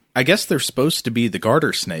pile. I guess they're supposed to be the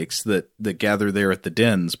garter snakes that gather there at the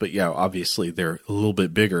dens, but yeah, obviously they're a little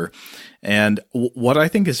bit bigger. And what I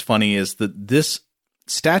think is funny is that this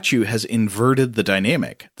statue has inverted the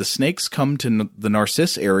dynamic. The snakes come to the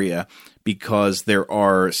Narcissus area because there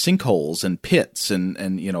are sinkholes and pits and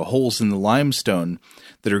holes in the limestone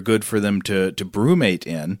that are good for them to brumate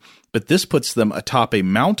in. but this puts them atop a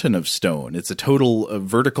mountain of stone. It's a total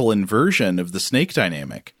vertical inversion of the snake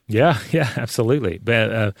dynamic. Yeah, absolutely.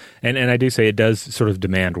 But and I do say it does sort of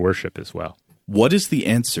demand worship as well. What is the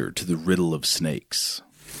answer to the riddle of snakes?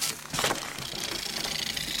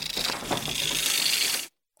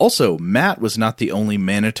 Also, Matt was not the only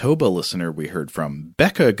Manitoba listener we heard from.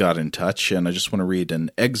 Becca got in touch, and I just want to read an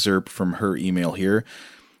excerpt from her email here.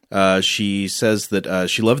 She says that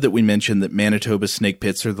she loved that we mentioned that Manitoba snake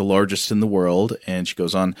pits are the largest in the world, and she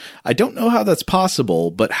goes on, I don't know how that's possible,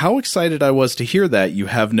 but how excited I was to hear that, you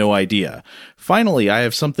have no idea. Finally, I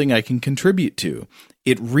have something I can contribute to.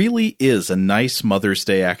 It really is a nice Mother's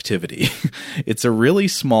Day activity. It's a really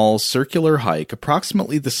small, circular hike,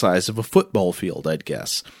 approximately the size of a football field, I'd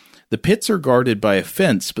guess. The pits are guarded by a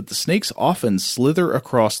fence, but the snakes often slither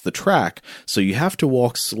across the track, so you have to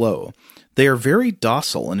walk slow. They are very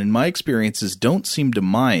docile, and in my experiences don't seem to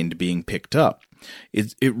mind being picked up.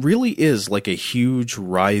 It really is like a huge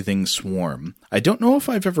writhing swarm. I don't know if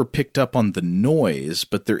I've ever picked up on the noise,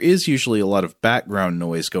 but there is usually a lot of background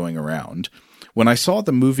noise going around. When I saw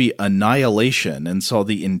the movie Annihilation and saw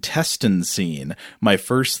the intestine scene, my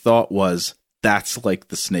first thought was, that's like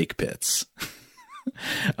the snake pits.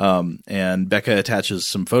 And Becca attaches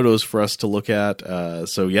some photos for us to look at.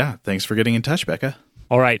 So yeah, thanks for getting in touch, Becca.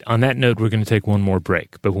 All right, on that note, we're going to take one more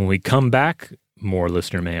break. But when we come back, more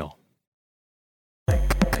listener mail.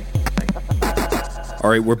 All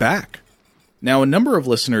right, we're back. Now, a number of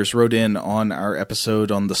listeners wrote in on our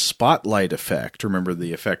episode on the spotlight effect. Remember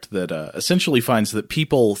the effect that essentially finds that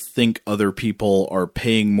people think other people are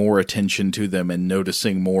paying more attention to them and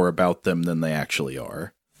noticing more about them than they actually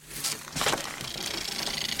are.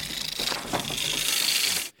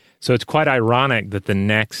 So it's quite ironic that the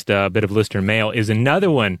next bit of listener mail is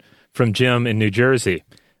another one from Jim in New Jersey.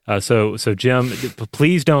 So Jim,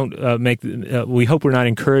 please don't make. We hope we're not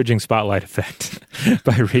encouraging spotlight effect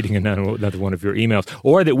by reading another one of your emails,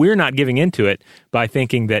 or that we're not giving into it by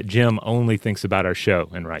thinking that Jim only thinks about our show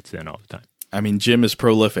and writes in all the time. I mean, Jim is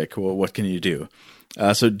prolific. Well, what can you do?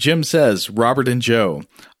 So Jim says, Robert and Joe,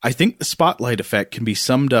 I think the spotlight effect can be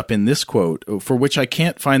summed up in this quote, for which I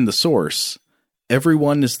can't find the source.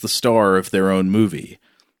 Everyone is the star of their own movie.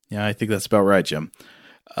 Yeah, I think that's about right, Jim.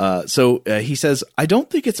 So he says, I don't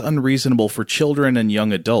think it's unreasonable for children and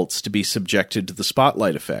young adults to be subjected to the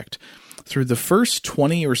spotlight effect. Through the first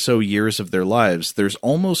 20 or so years of their lives, there's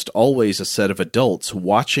almost always a set of adults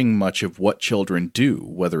watching much of what children do,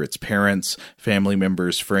 whether it's parents, family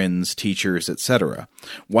members, friends, teachers, etc.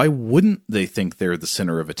 Why wouldn't they think they're the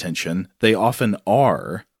center of attention? They often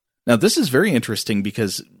are. Now, this is very interesting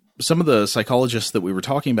because some of the psychologists that we were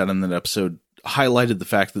talking about in that episode highlighted the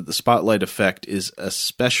fact that the spotlight effect is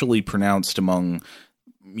especially pronounced among,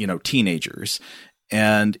 teenagers.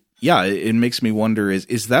 And yeah, it makes me wonder,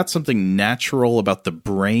 is that something natural about the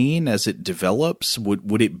brain as it develops?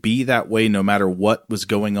 Would it be that way no matter what was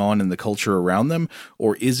going on in the culture around them?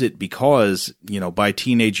 Or is it because, by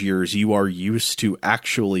teenage years, you are used to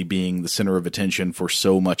actually being the center of attention for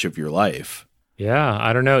so much of your life? Yeah,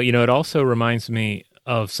 I don't know. It also reminds me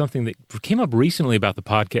of something that came up recently about the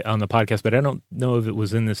podcast, but I don't know if it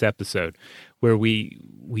was in this episode, where we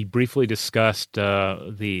briefly discussed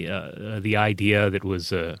the idea that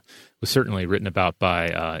was certainly written about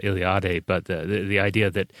by Iliade, but the idea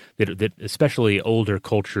that especially older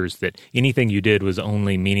cultures, that anything you did was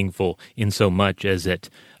only meaningful in so much as it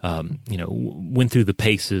went through the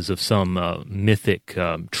paces of some mythic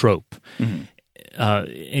trope. Mm-hmm.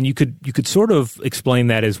 And you could sort of explain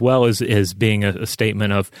that as well as being a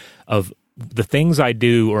statement of the things I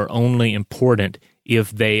do are only important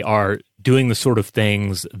if they are doing the sort of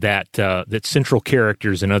things that central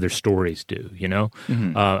characters in other stories do.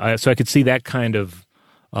 Mm-hmm. So I could see that kind of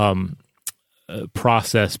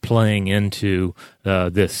process playing into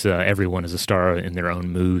this everyone is a star in their own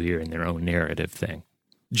movie or in their own narrative thing.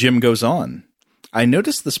 Jim goes on. I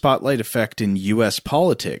noticed the spotlight effect in U.S.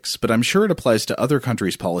 politics, but I'm sure it applies to other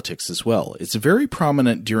countries' politics as well. It's very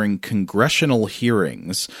prominent during congressional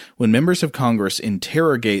hearings, when members of Congress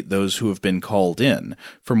interrogate those who have been called in.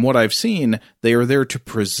 From what I've seen, they are there to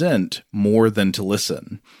present more than to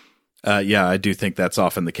listen. Yeah, I do think that's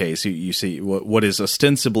often the case. You see what is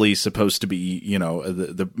ostensibly supposed to be,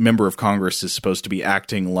 the member of Congress is supposed to be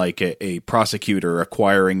acting like a prosecutor,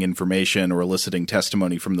 acquiring information or eliciting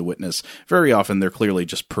testimony from the witness. Very often they're clearly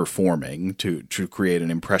just performing to create an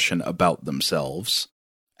impression about themselves.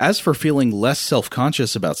 As for feeling less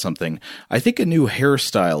self-conscious about something, I think a new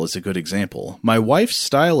hairstyle is a good example. My wife's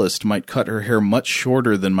stylist might cut her hair much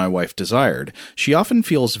shorter than my wife desired. She often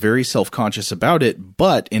feels very self-conscious about it,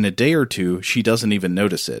 but in a day or two, she doesn't even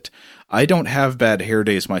notice it. I don't have bad hair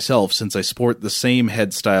days myself since I sport the same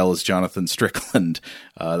head style as Jonathan Strickland.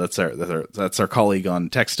 That's our colleague on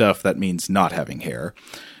Tech Stuff. That means not having hair.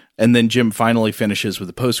 And then Jim finally finishes with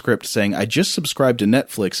a postscript saying, I just subscribed to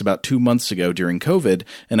Netflix about 2 months ago during COVID,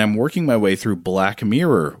 and I'm working my way through Black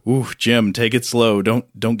Mirror. Ooh, Jim, take it slow.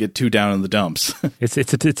 Don't get too down in the dumps. It's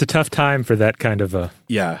a tough time for that kind of a...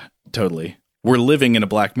 Yeah, totally. We're living in a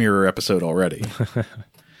Black Mirror episode already.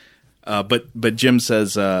 But Jim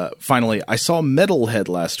says, finally, I saw Metalhead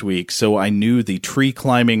last week, so I knew the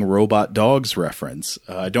tree-climbing robot dogs reference.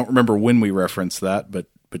 I don't remember when we referenced that, but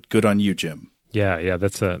good on you, Jim. Yeah,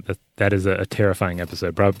 that is a terrifying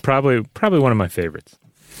episode. Probably one of my favorites.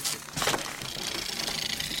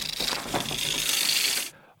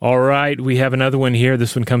 All right, we have another one here.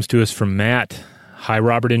 This one comes to us from Matt. Hi,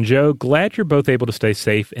 Robert and Joe. Glad you're both able to stay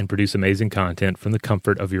safe and produce amazing content from the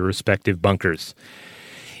comfort of your respective bunkers.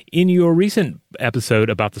 In your recent episode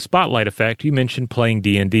about the spotlight effect, you mentioned playing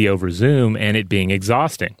D&D over Zoom and it being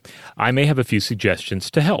exhausting. I may have a few suggestions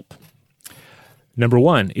to help. Number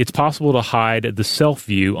 1, it's possible to hide the self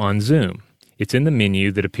view on Zoom. It's in the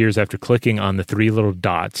menu that appears after clicking on the 3 little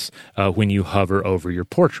dots when you hover over your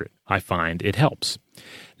portrait. I find it helps.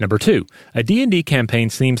 Number 2, a D&D campaign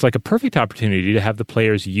seems like a perfect opportunity to have the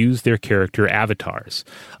players use their character avatars.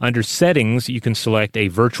 Under Settings, you can select a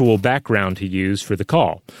virtual background to use for the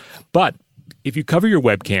call. But if you cover your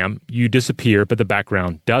webcam, you disappear, but the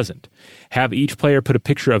background doesn't. Have each player put a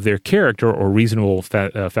picture of their character or reasonable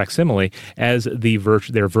facsimile as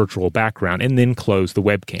their virtual background, and then close the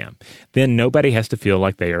webcam. Then nobody has to feel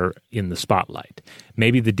like they are in the spotlight.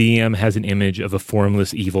 Maybe the DM has an image of a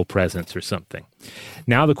formless evil presence or something.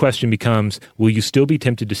 Now the question becomes, will you still be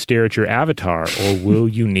tempted to stare at your avatar, or will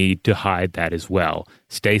you need to hide that as well?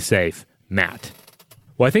 Stay safe, Matt.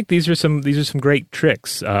 Well, I think these are some great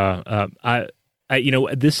tricks.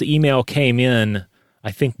 This email came in,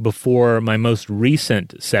 I think, before my most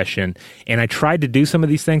recent session, and I tried to do some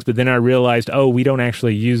of these things, but then I realized, we don't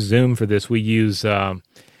actually use Zoom for this. We use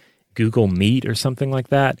Google Meet or something like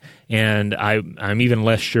that, and I'm even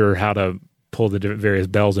less sure how to pull the various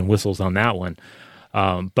bells and whistles on that one.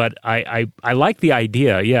 But I like the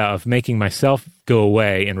idea, of making myself go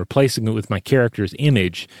away and replacing it with my character's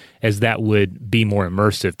image, as that would be more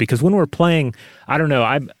immersive. Because when we're playing, I don't know,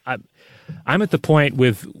 I'm at the point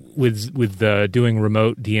with doing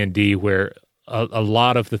remote D&D where a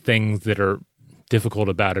lot of the things that are difficult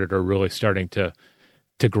about it are really starting to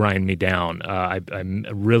grind me down. I'm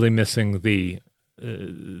really missing the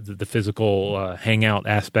physical hangout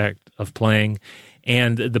aspect of playing.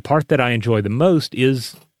 And the part that I enjoy the most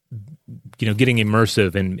is, getting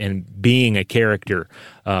immersive and being a character,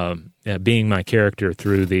 being my character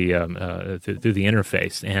through the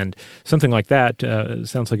interface. And something like that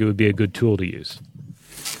sounds like it would be a good tool to use.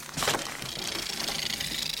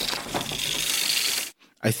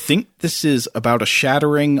 I think this is about a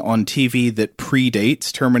shattering on TV that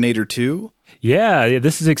predates Terminator 2. Yeah,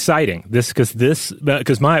 this is exciting. Because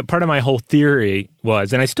part of my whole theory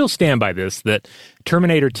was, and I still stand by this, that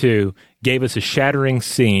Terminator 2 gave us a shattering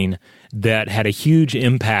scene that had a huge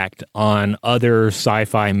impact on other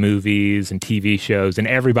sci-fi movies and TV shows, and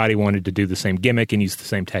everybody wanted to do the same gimmick and use the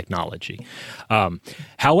same technology.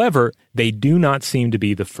 However, they do not seem to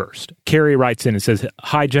be the first. Carrie writes in and says,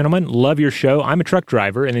 "Hi, gentlemen. Love your show. I'm a truck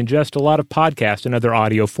driver and ingest a lot of podcasts and other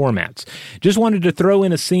audio formats. Just wanted to throw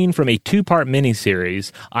in a scene from a 2-part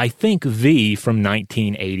miniseries, I think V, from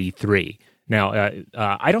 1983. Now,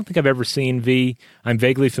 I don't think I've ever seen V. I'm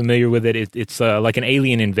vaguely familiar with it. It's like an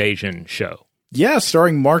alien invasion show. Yeah,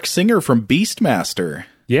 starring Mark Singer from Beastmaster.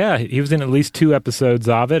 Yeah, he was in at least 2 episodes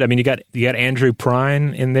of it. I mean, you got Andrew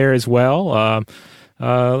Prine in there as well.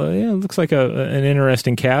 It looks like an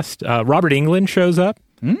interesting cast. Robert Englund shows up.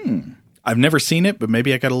 I've never seen it, but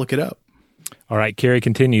maybe I got to look it up. All right, Carrie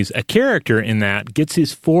continues. A character in that gets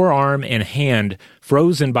his forearm and hand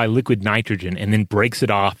frozen by liquid nitrogen and then breaks it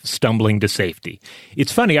off, stumbling to safety.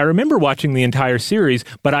 It's funny, I remember watching the entire series,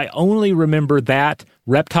 but I only remember that,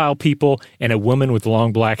 reptile people, and a woman with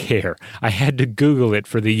long black hair. I had to Google it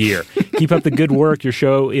for the year. Keep up the good work. Your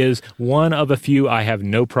show is one of a few I have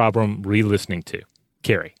no problem re-listening to.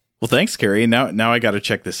 Carrie. Well, thanks, Carrie. Now I got to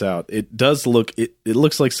check this out. It does look, it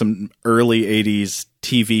looks like some early 80s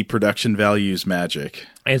TV production values magic.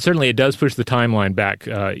 And certainly it does push the timeline back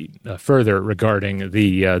further regarding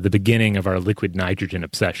the beginning of our liquid nitrogen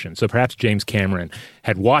obsession. So perhaps James Cameron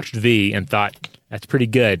had watched V and thought, That's pretty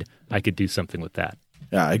good. I could do something with that.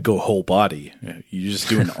 Yeah, I'd go whole body. You just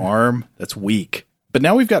do an arm? That's weak. But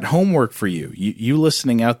now we've got homework for you. You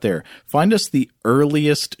listening out there. Find us the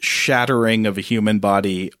earliest shattering of a human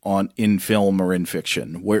body in film or in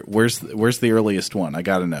fiction. Where's the earliest one? I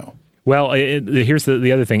got to know. Well, here's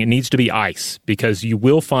the other thing. It needs to be ice, because you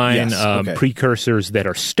will find precursors that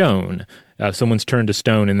are stone. Someone's turned to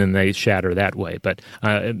stone and then they shatter that way. But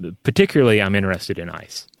particularly, I'm interested in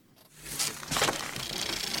ice.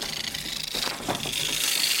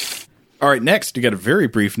 All right, next, you got a very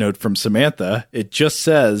brief note from Samantha. It just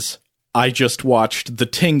says, I just watched The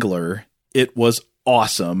Tingler. It was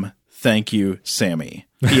awesome. Thank you, Sammy.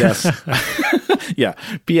 P.S. Yeah.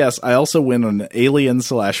 P.S. I also went on an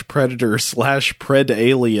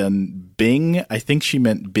Alien/Predator/Pred-Alien Bing. I think she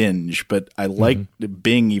meant binge, but I liked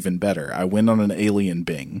Bing even better. I went on an Alien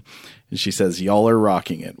Bing. And she says, y'all are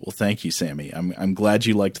rocking it. Well, thank you, Sammy. I'm glad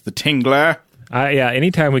you liked The Tingler.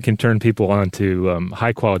 Anytime we can turn people on to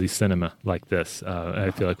high-quality cinema like this,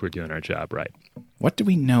 I feel like we're doing our job right. What do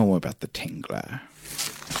we know about The Tingler?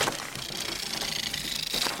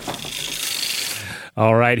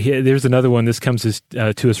 All right, there's another one. This comes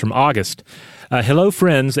to us from August. Hello,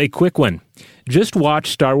 friends. A quick one. Just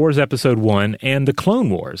watched Star Wars Episode 1 and The Clone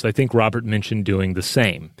Wars. I think Robert mentioned doing the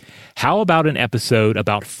same. How about an episode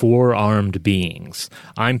about four-armed beings?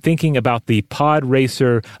 I'm thinking about the pod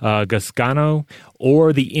racer Gasgano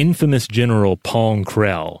or the infamous General Pong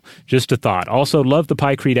Krell. Just a thought. Also, love the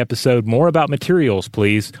Pykrete episode. More about materials,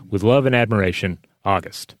 please. With love and admiration,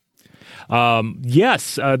 August.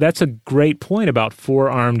 Yes, that's a great point about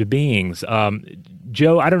four-armed beings.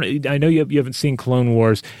 Joe, I know you haven't seen Clone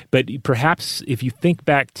Wars, but perhaps if you think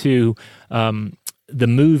back to the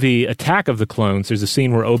movie Attack of the Clones, there's a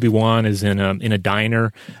scene where Obi-Wan is in a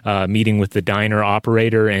diner, meeting with the diner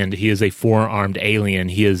operator, and he is a four-armed alien.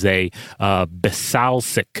 He is a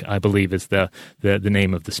Basalsic, I believe is the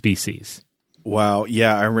name of the species. Wow.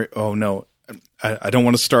 Yeah. Oh no, I don't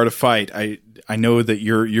want to start a fight. I know that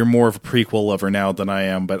you're more of a prequel lover now than I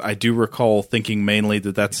am, but I do recall thinking mainly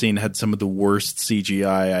that scene had some of the worst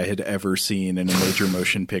CGI I had ever seen in a major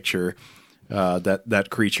motion picture. That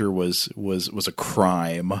creature was a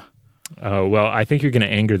crime. Well, I think you're going to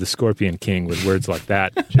anger the Scorpion King with words like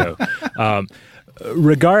that, Joe.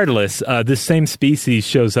 Regardless, this same species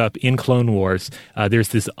shows up in Clone Wars. There's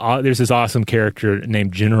this awesome character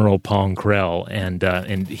named General Pong Krell,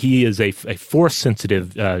 and he is a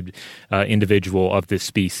force-sensitive individual of this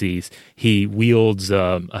species. He wields,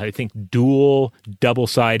 I think, dual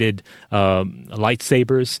double-sided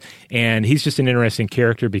lightsabers, and he's just an interesting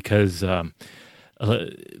character because I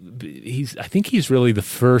think he's really the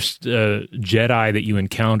first Jedi that you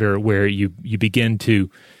encounter where you begin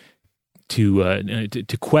to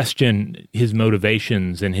question his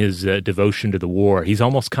motivations and his devotion to the war. He's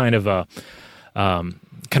almost kind of a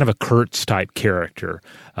Kurtz type character,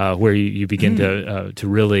 where you begin to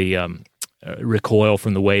really recoil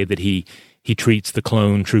from the way that he treats the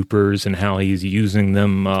clone troopers and how he's using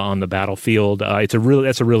them on the battlefield. That's a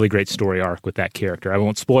really great story arc with that character. I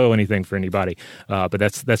won't spoil anything for anybody, but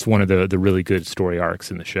that's one of the really good story arcs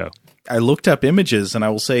in the show. I looked up images, and I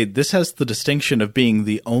will say this has the distinction of being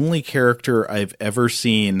the only character I've ever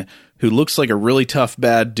seen who looks like a really tough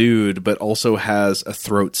bad dude, but also has a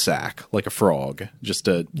throat sack, like a frog, just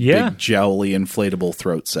a big jowly inflatable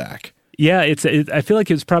throat sack. Yeah, I feel like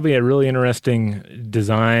it's probably a really interesting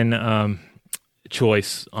design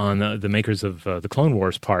choice on the makers of the Clone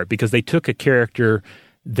Wars part, because they took a character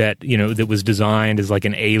that was designed as like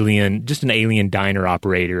an alien diner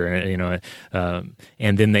operator, and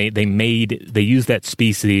then they used that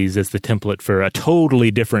species as the template for a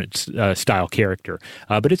totally different style character,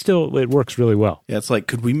 but it works really well. Yeah, it's like,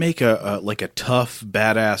 could we make a tough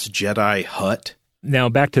badass Jedi Hutt? Now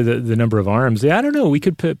back to the number of arms. Yeah, I don't know. We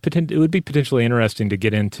could it would be potentially interesting to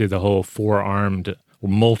get into the whole four-armed,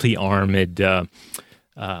 multi-armed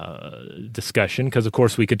discussion, because of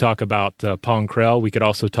course we could talk about Pong Krell. We could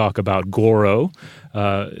also talk about Goro,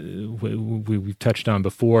 we've touched on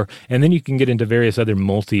before, and then you can get into various other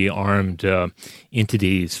multi-armed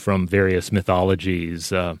entities from various mythologies.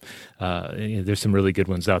 There's some really good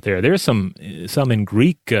ones out there. There's some in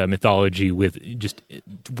Greek mythology with just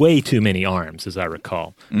way too many arms, as I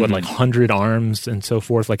recall. Like 100 arms and so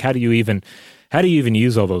forth. Like how do you even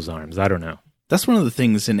use all those arms? I don't know. That's one of the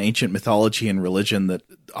things in ancient mythology and religion that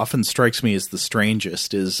often strikes me as the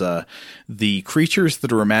strangest is the creatures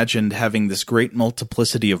that are imagined having this great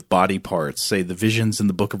multiplicity of body parts, say the visions in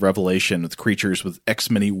the Book of Revelation with creatures with X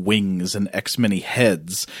many wings and X many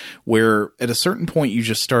heads, where at a certain point you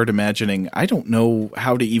just start imagining, I don't know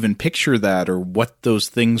how to even picture that or what those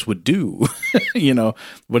things would do.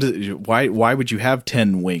 Why would you have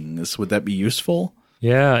 10 wings? Would that be useful?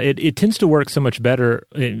 Yeah, it tends to work so much better,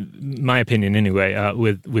 in my opinion anyway,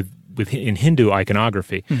 in Hindu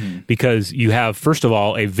iconography, because you have, first of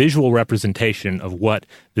all, a visual representation of what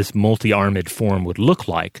this multi-armed form would look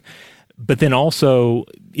like, but then also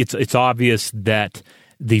it's obvious that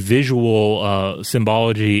the visual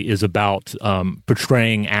symbology is about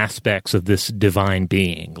portraying aspects of this divine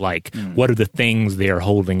being, like what are the things they are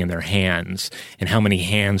holding in their hands, and how many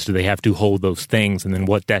hands do they have to hold those things, and then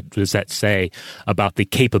does that say about the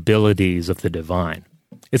capabilities of the divine.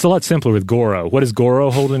 It's a lot simpler with Goro. What does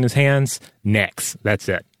Goro hold in his hands? Necks. That's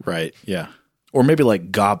it. Right, yeah. Or maybe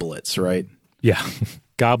like goblets, right? Yeah.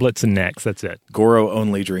 Goblets and necks, that's it. Goro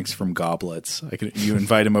only drinks from goblets. You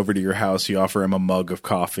invite him over to your house, you offer him a mug of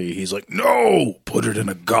coffee. He's like, no, put it in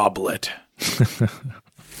a goblet.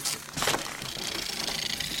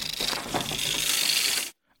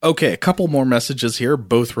 Okay, a couple more messages here,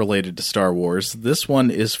 both related to Star Wars. This one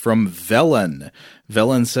is from Velen.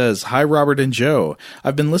 Velen says, Hi, Robert and Joe.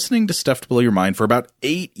 I've been listening to Stuff to Blow Your Mind for about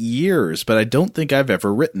 8 years, but I don't think I've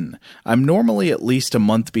ever written. I'm normally at least a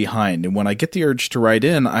month behind, and when I get the urge to write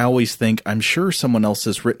in, I always think, I'm sure someone else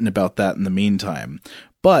has written about that in the meantime.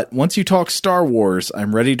 But once you talk Star Wars,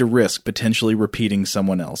 I'm ready to risk potentially repeating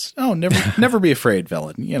someone else. Oh, never be afraid,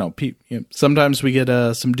 Velen. Sometimes we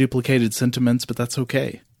get some duplicated sentiments, but that's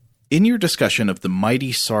okay. In your discussion of the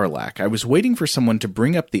mighty Sarlacc, I was waiting for someone to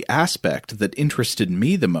bring up the aspect that interested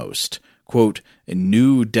me the most. Quote, a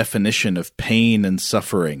new definition of pain and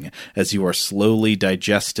suffering as you are slowly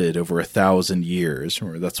digested over 1,000 years.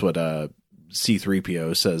 Or that's what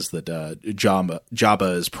C-3PO says that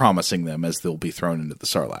Jabba is promising them as they'll be thrown into the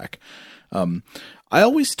Sarlacc. I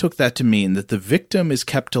always took that to mean that the victim is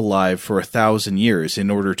kept alive for 1,000 years in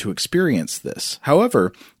order to experience this.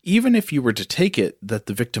 However, even if you were to take it that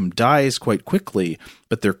the victim dies quite quickly,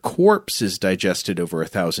 but their corpse is digested over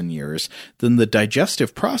 1,000 years, then the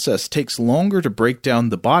digestive process takes longer to break down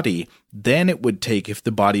the body than it would take if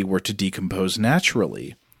the body were to decompose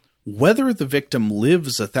naturally. Whether the victim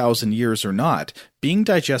lives 1,000 years or not, being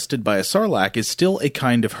digested by a Sarlacc is still a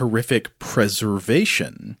kind of horrific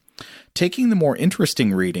preservation. Taking the more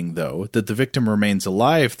interesting reading, though, that the victim remains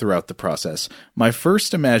alive throughout the process, my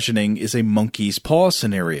first imagining is a monkey's paw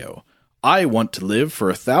scenario. I want to live for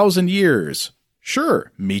 1,000 years.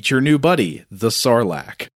 Sure, meet your new buddy, the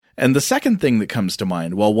Sarlacc. And the second thing that comes to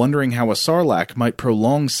mind while wondering how a Sarlacc might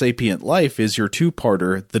prolong sapient life is your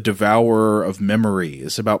two-parter, The Devourer of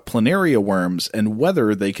Memories, about planaria worms and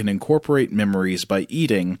whether they can incorporate memories by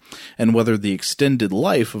eating, and whether the extended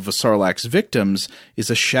life of a Sarlacc's victims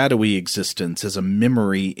is a shadowy existence as a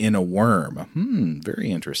memory in a worm.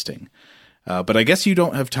 Very interesting. But I guess you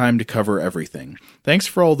don't have time to cover everything. Thanks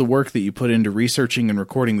for all the work that you put into researching and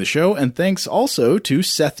recording the show, and thanks also to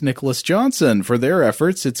Seth Nicholas Johnson for their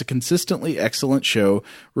efforts. It's a consistently excellent show.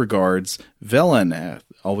 Regards, Velen.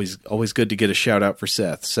 Always good to get a shout out for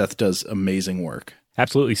Seth. Seth does amazing work.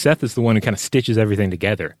 Absolutely. Seth is the one who kind of stitches everything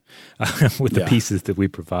together with the pieces that we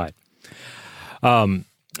provide.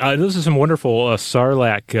 Those are some wonderful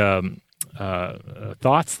Sarlacc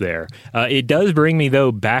thoughts there. It does bring me,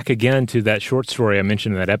 though, back again to that short story I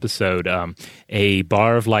mentioned in that episode, A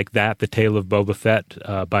Barv Like That, The Tale of Boba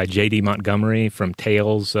Fett by J.D. Montgomery from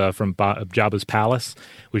Tales from Jabba's Palace,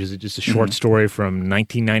 which is just a short story from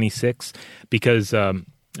 1996, because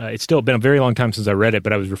it's still been a very long time since I read it,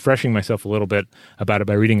 but I was refreshing myself a little bit about it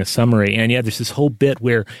by reading a summary. And yeah, there's this whole bit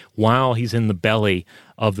where while he's in the belly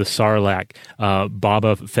of the Sarlacc,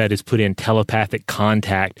 Boba Fett is put in telepathic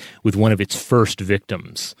contact with one of its first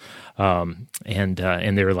victims. And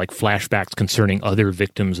there are like flashbacks concerning other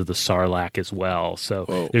victims of the Sarlacc as well.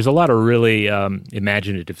 So there's a lot of really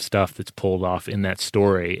imaginative stuff that's pulled off in that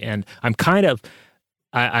story. And I'm kind of...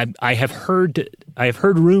 I have heard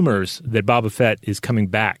rumors that Boba Fett is coming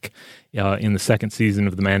back in the second season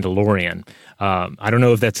of The Mandalorian. I don't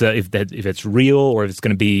know if that's if it's real or if it's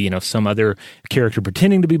going to be some other character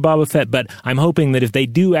pretending to be Boba Fett. But I'm hoping that if they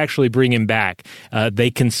do actually bring him back,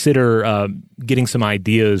 they consider getting some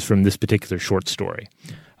ideas from this particular short story.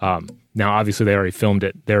 Now, obviously, they already filmed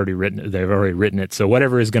it. They've already written it. So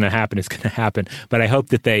whatever is going to happen is going to happen. But I hope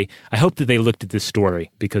that they looked at this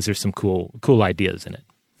story because there's some cool ideas in it.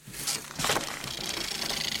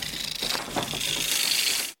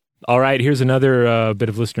 All right, here's another bit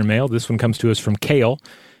of listener mail. This one comes to us from Kale.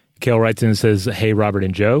 Kale writes in and says, "Hey, Robert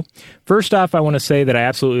and Joe. First off, I want to say that I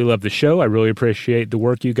absolutely love the show. I really appreciate the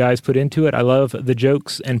work you guys put into it. I love the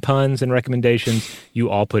jokes and puns and recommendations you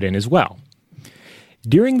all put in as well.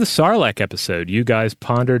 During the Sarlacc episode, you guys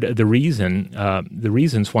pondered the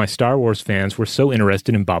reasons why Star Wars fans were so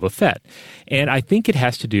interested in Boba Fett. And I think it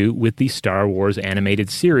has to do with the Star Wars animated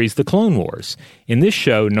series, The Clone Wars. In this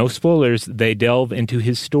show, no spoilers, they delve into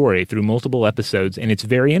his story through multiple episodes, and it's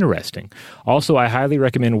very interesting. Also, I highly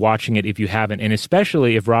recommend watching it if you haven't, and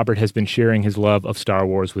especially if Robert has been sharing his love of Star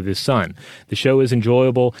Wars with his son. The show is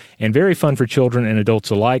enjoyable and very fun for children and adults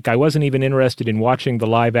alike. I wasn't even interested in watching the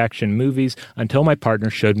live-action movies until my partner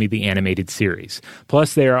showed me the animated series.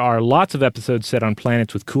 Plus, there are lots of episodes set on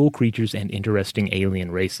planets with cool creatures and interesting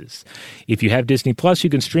alien races. If you have Disney Plus, you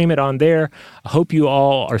can stream it on there. I hope you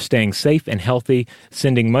all are staying safe and healthy.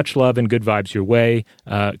 Sending much love and good vibes your way,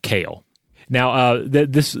 Kale." Now,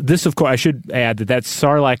 this of course, I should add that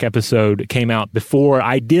Sarlacc episode came out before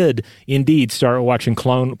I did indeed start watching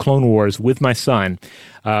Clone Wars with my son.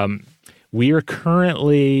 We are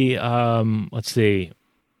currently, let's see,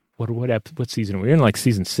 what season? We're in like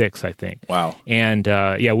season 6, I think. Wow. And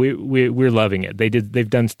we're loving it. They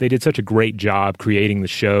did such a great job creating the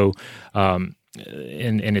show.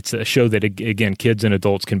 And it's a show that, again, kids and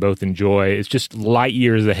adults can both enjoy. It's just light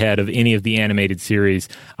years ahead of any of the animated series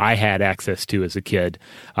I had access to as a kid.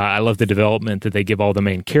 I love the development that they give all the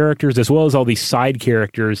main characters, as well as all these side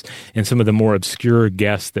characters and some of the more obscure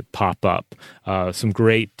guests that pop up. Some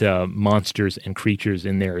great monsters and creatures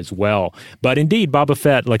in there as well. But indeed, Boba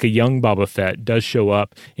Fett, like a young Boba Fett, does show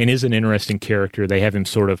up and is an interesting character. They have him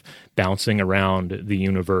sort of bouncing around the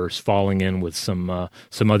universe, falling in with some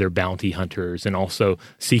other bounty hunters, and also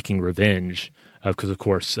seeking revenge, because of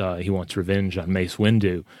course he wants revenge on Mace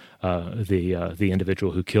Windu, the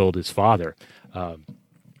individual who killed his father.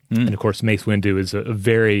 And of course, Mace Windu is a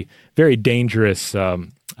very, very dangerous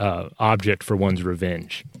object for one's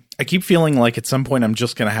revenge. I keep feeling like at some point I'm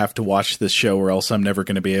just going to have to watch this show, or else I'm never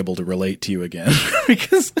going to be able to relate to you again,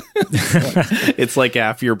 because it's like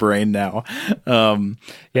half your brain now. Yeah,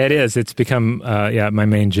 it is. It's become my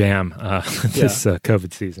main jam this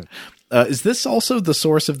COVID season. Is this also the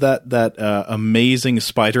source of that amazing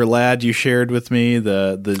spider lad you shared with me?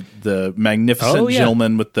 The magnificent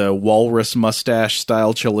gentleman with the walrus mustache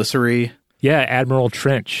style chelicerae? Yeah, Admiral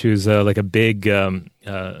Trench, who's like a big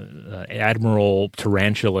admiral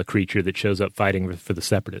tarantula creature that shows up fighting for the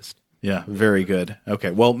Separatists. Yeah, very good. Okay,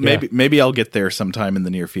 well, maybe I'll get there sometime in the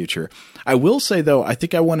near future. I will say, though, I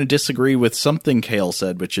think I want to disagree with something Kale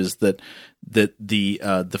said, which is that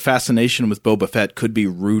the fascination with Boba Fett could be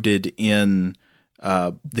rooted in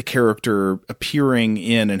the character appearing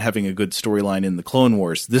in and having a good storyline in the Clone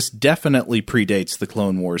Wars. This definitely predates the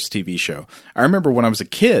Clone Wars TV show. I remember when I was a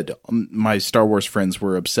kid, my Star Wars friends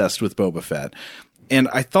were obsessed with Boba Fett. And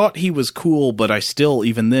I thought he was cool, but I still,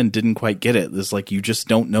 even then, didn't quite get it. It's like you just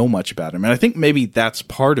don't know much about him. And I think maybe that's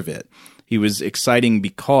part of it. He was exciting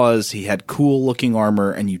because he had cool-looking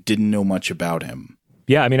armor and you didn't know much about him.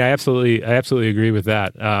 Yeah, I mean, I absolutely agree with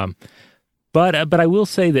that. But I will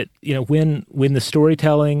say that, when the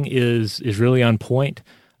storytelling is really on point,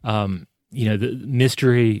 the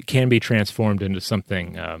mystery can be transformed into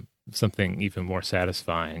something even more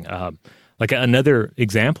satisfying. Like another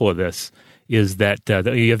example of this is that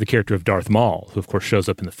you have the character of Darth Maul, who of course shows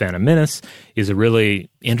up in The Phantom Menace, is a really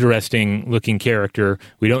interesting looking character.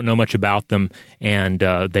 We don't know much about them, and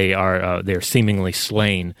they're seemingly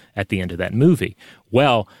slain at the end of that movie.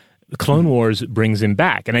 Well, Clone Wars brings him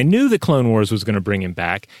back, and I knew that Clone Wars was going to bring him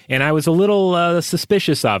back, and I was a little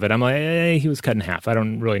suspicious of it. I'm like, he was cut in half. I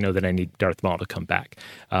don't really know that I need Darth Maul to come back.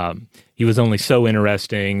 He was only so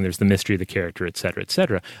interesting. There's the mystery of the character, et cetera, et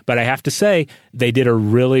cetera. But I have to say, they did a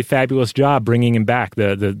really fabulous job bringing him back.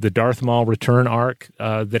 The Darth Maul return arc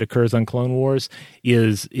that occurs on Clone Wars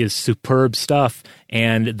is superb stuff,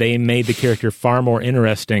 and they made the character far more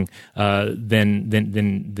interesting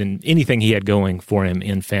than anything he had going for him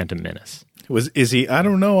in Phantom Menace. Is he? I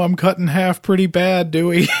don't know. I'm cut in half pretty bad,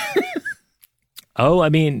 Dewey. Oh, I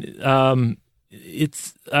mean,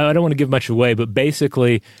 it's. I don't want to give much away, but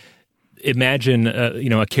basically, imagine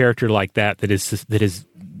a character like that has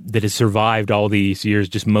survived all these years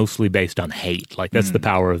just mostly based on hate. Like that's the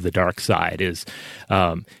power of the dark side is,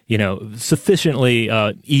 sufficiently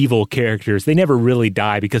evil characters. They never really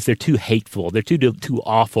die because they're too hateful. They're too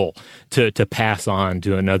awful to pass on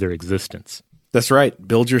to another existence. That's right.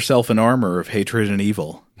 Build yourself an armor of hatred and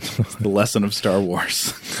evil. It's the lesson of Star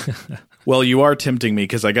Wars. Well, you are tempting me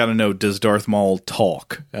because I got to know, does Darth Maul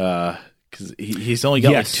talk? Because he's only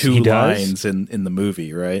got like 2 lines in the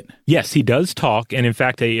movie, right? Yes, he does talk. And in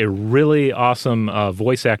fact, a really awesome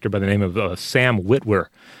voice actor by the name of Sam Witwer,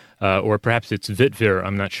 or perhaps it's Witwer.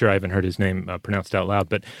 I'm not sure. I haven't heard his name pronounced out loud.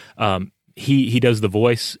 But he does the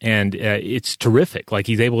voice, and it's terrific. Like,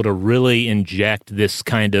 he's able to really inject this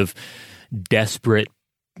kind of desperate,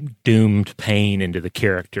 doomed pain into the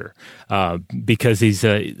character, because he's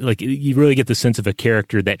like, you really get the sense of a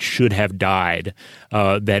character that should have died,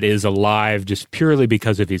 that is alive just purely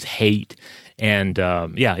because of his hate, and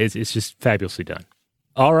it's just fabulously done.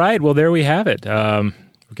 All right, well, there we have it.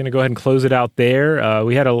 We're going to go ahead and close it out there.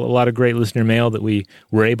 We had a lot of great listener mail that we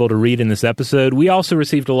were able to read in this episode. We also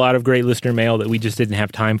received a lot of great listener mail that we just didn't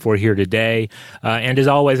have time for here today. And as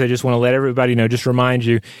always, I just want to let everybody know, just remind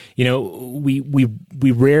you, we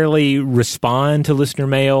rarely respond to listener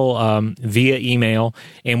mail via email,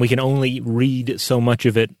 and we can only read so much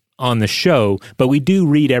of it on the show, but we do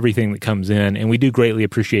read everything that comes in, and we do greatly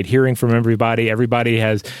appreciate hearing from everybody. Everybody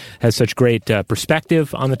has such great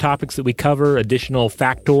perspective on the topics that we cover, additional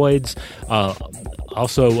factoids,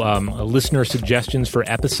 also listener suggestions for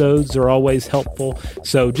episodes are always helpful.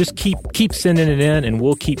 So just keep sending it in, and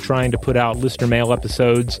we'll keep trying to put out listener mail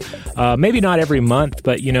episodes, maybe not every month,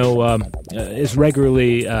 but as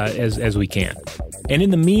regularly as we can. And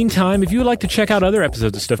in the meantime, if you would like to check out other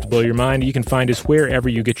episodes of Stuff to Blow Your Mind, you can find us wherever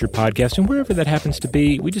you get your podcast, and wherever that happens to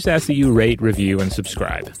be. We just ask that you rate, review, and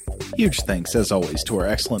subscribe. Huge thanks, as always, to our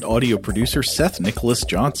excellent audio producer, Seth Nicholas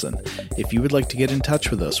Johnson. If you would like to get in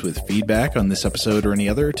touch with us with feedback on this episode or any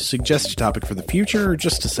other, to suggest a topic for the future, or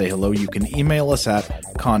just to say hello, you can email us at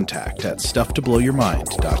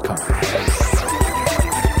contact@stufftoblowyourmind.com.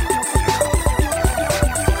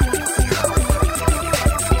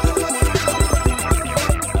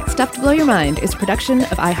 Stuff to Blow Your Mind is a production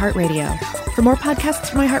of iHeartRadio. For more podcasts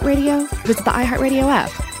from iHeartRadio, visit the iHeartRadio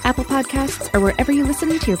app, Apple Podcasts, or wherever you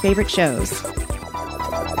listen to your favorite shows.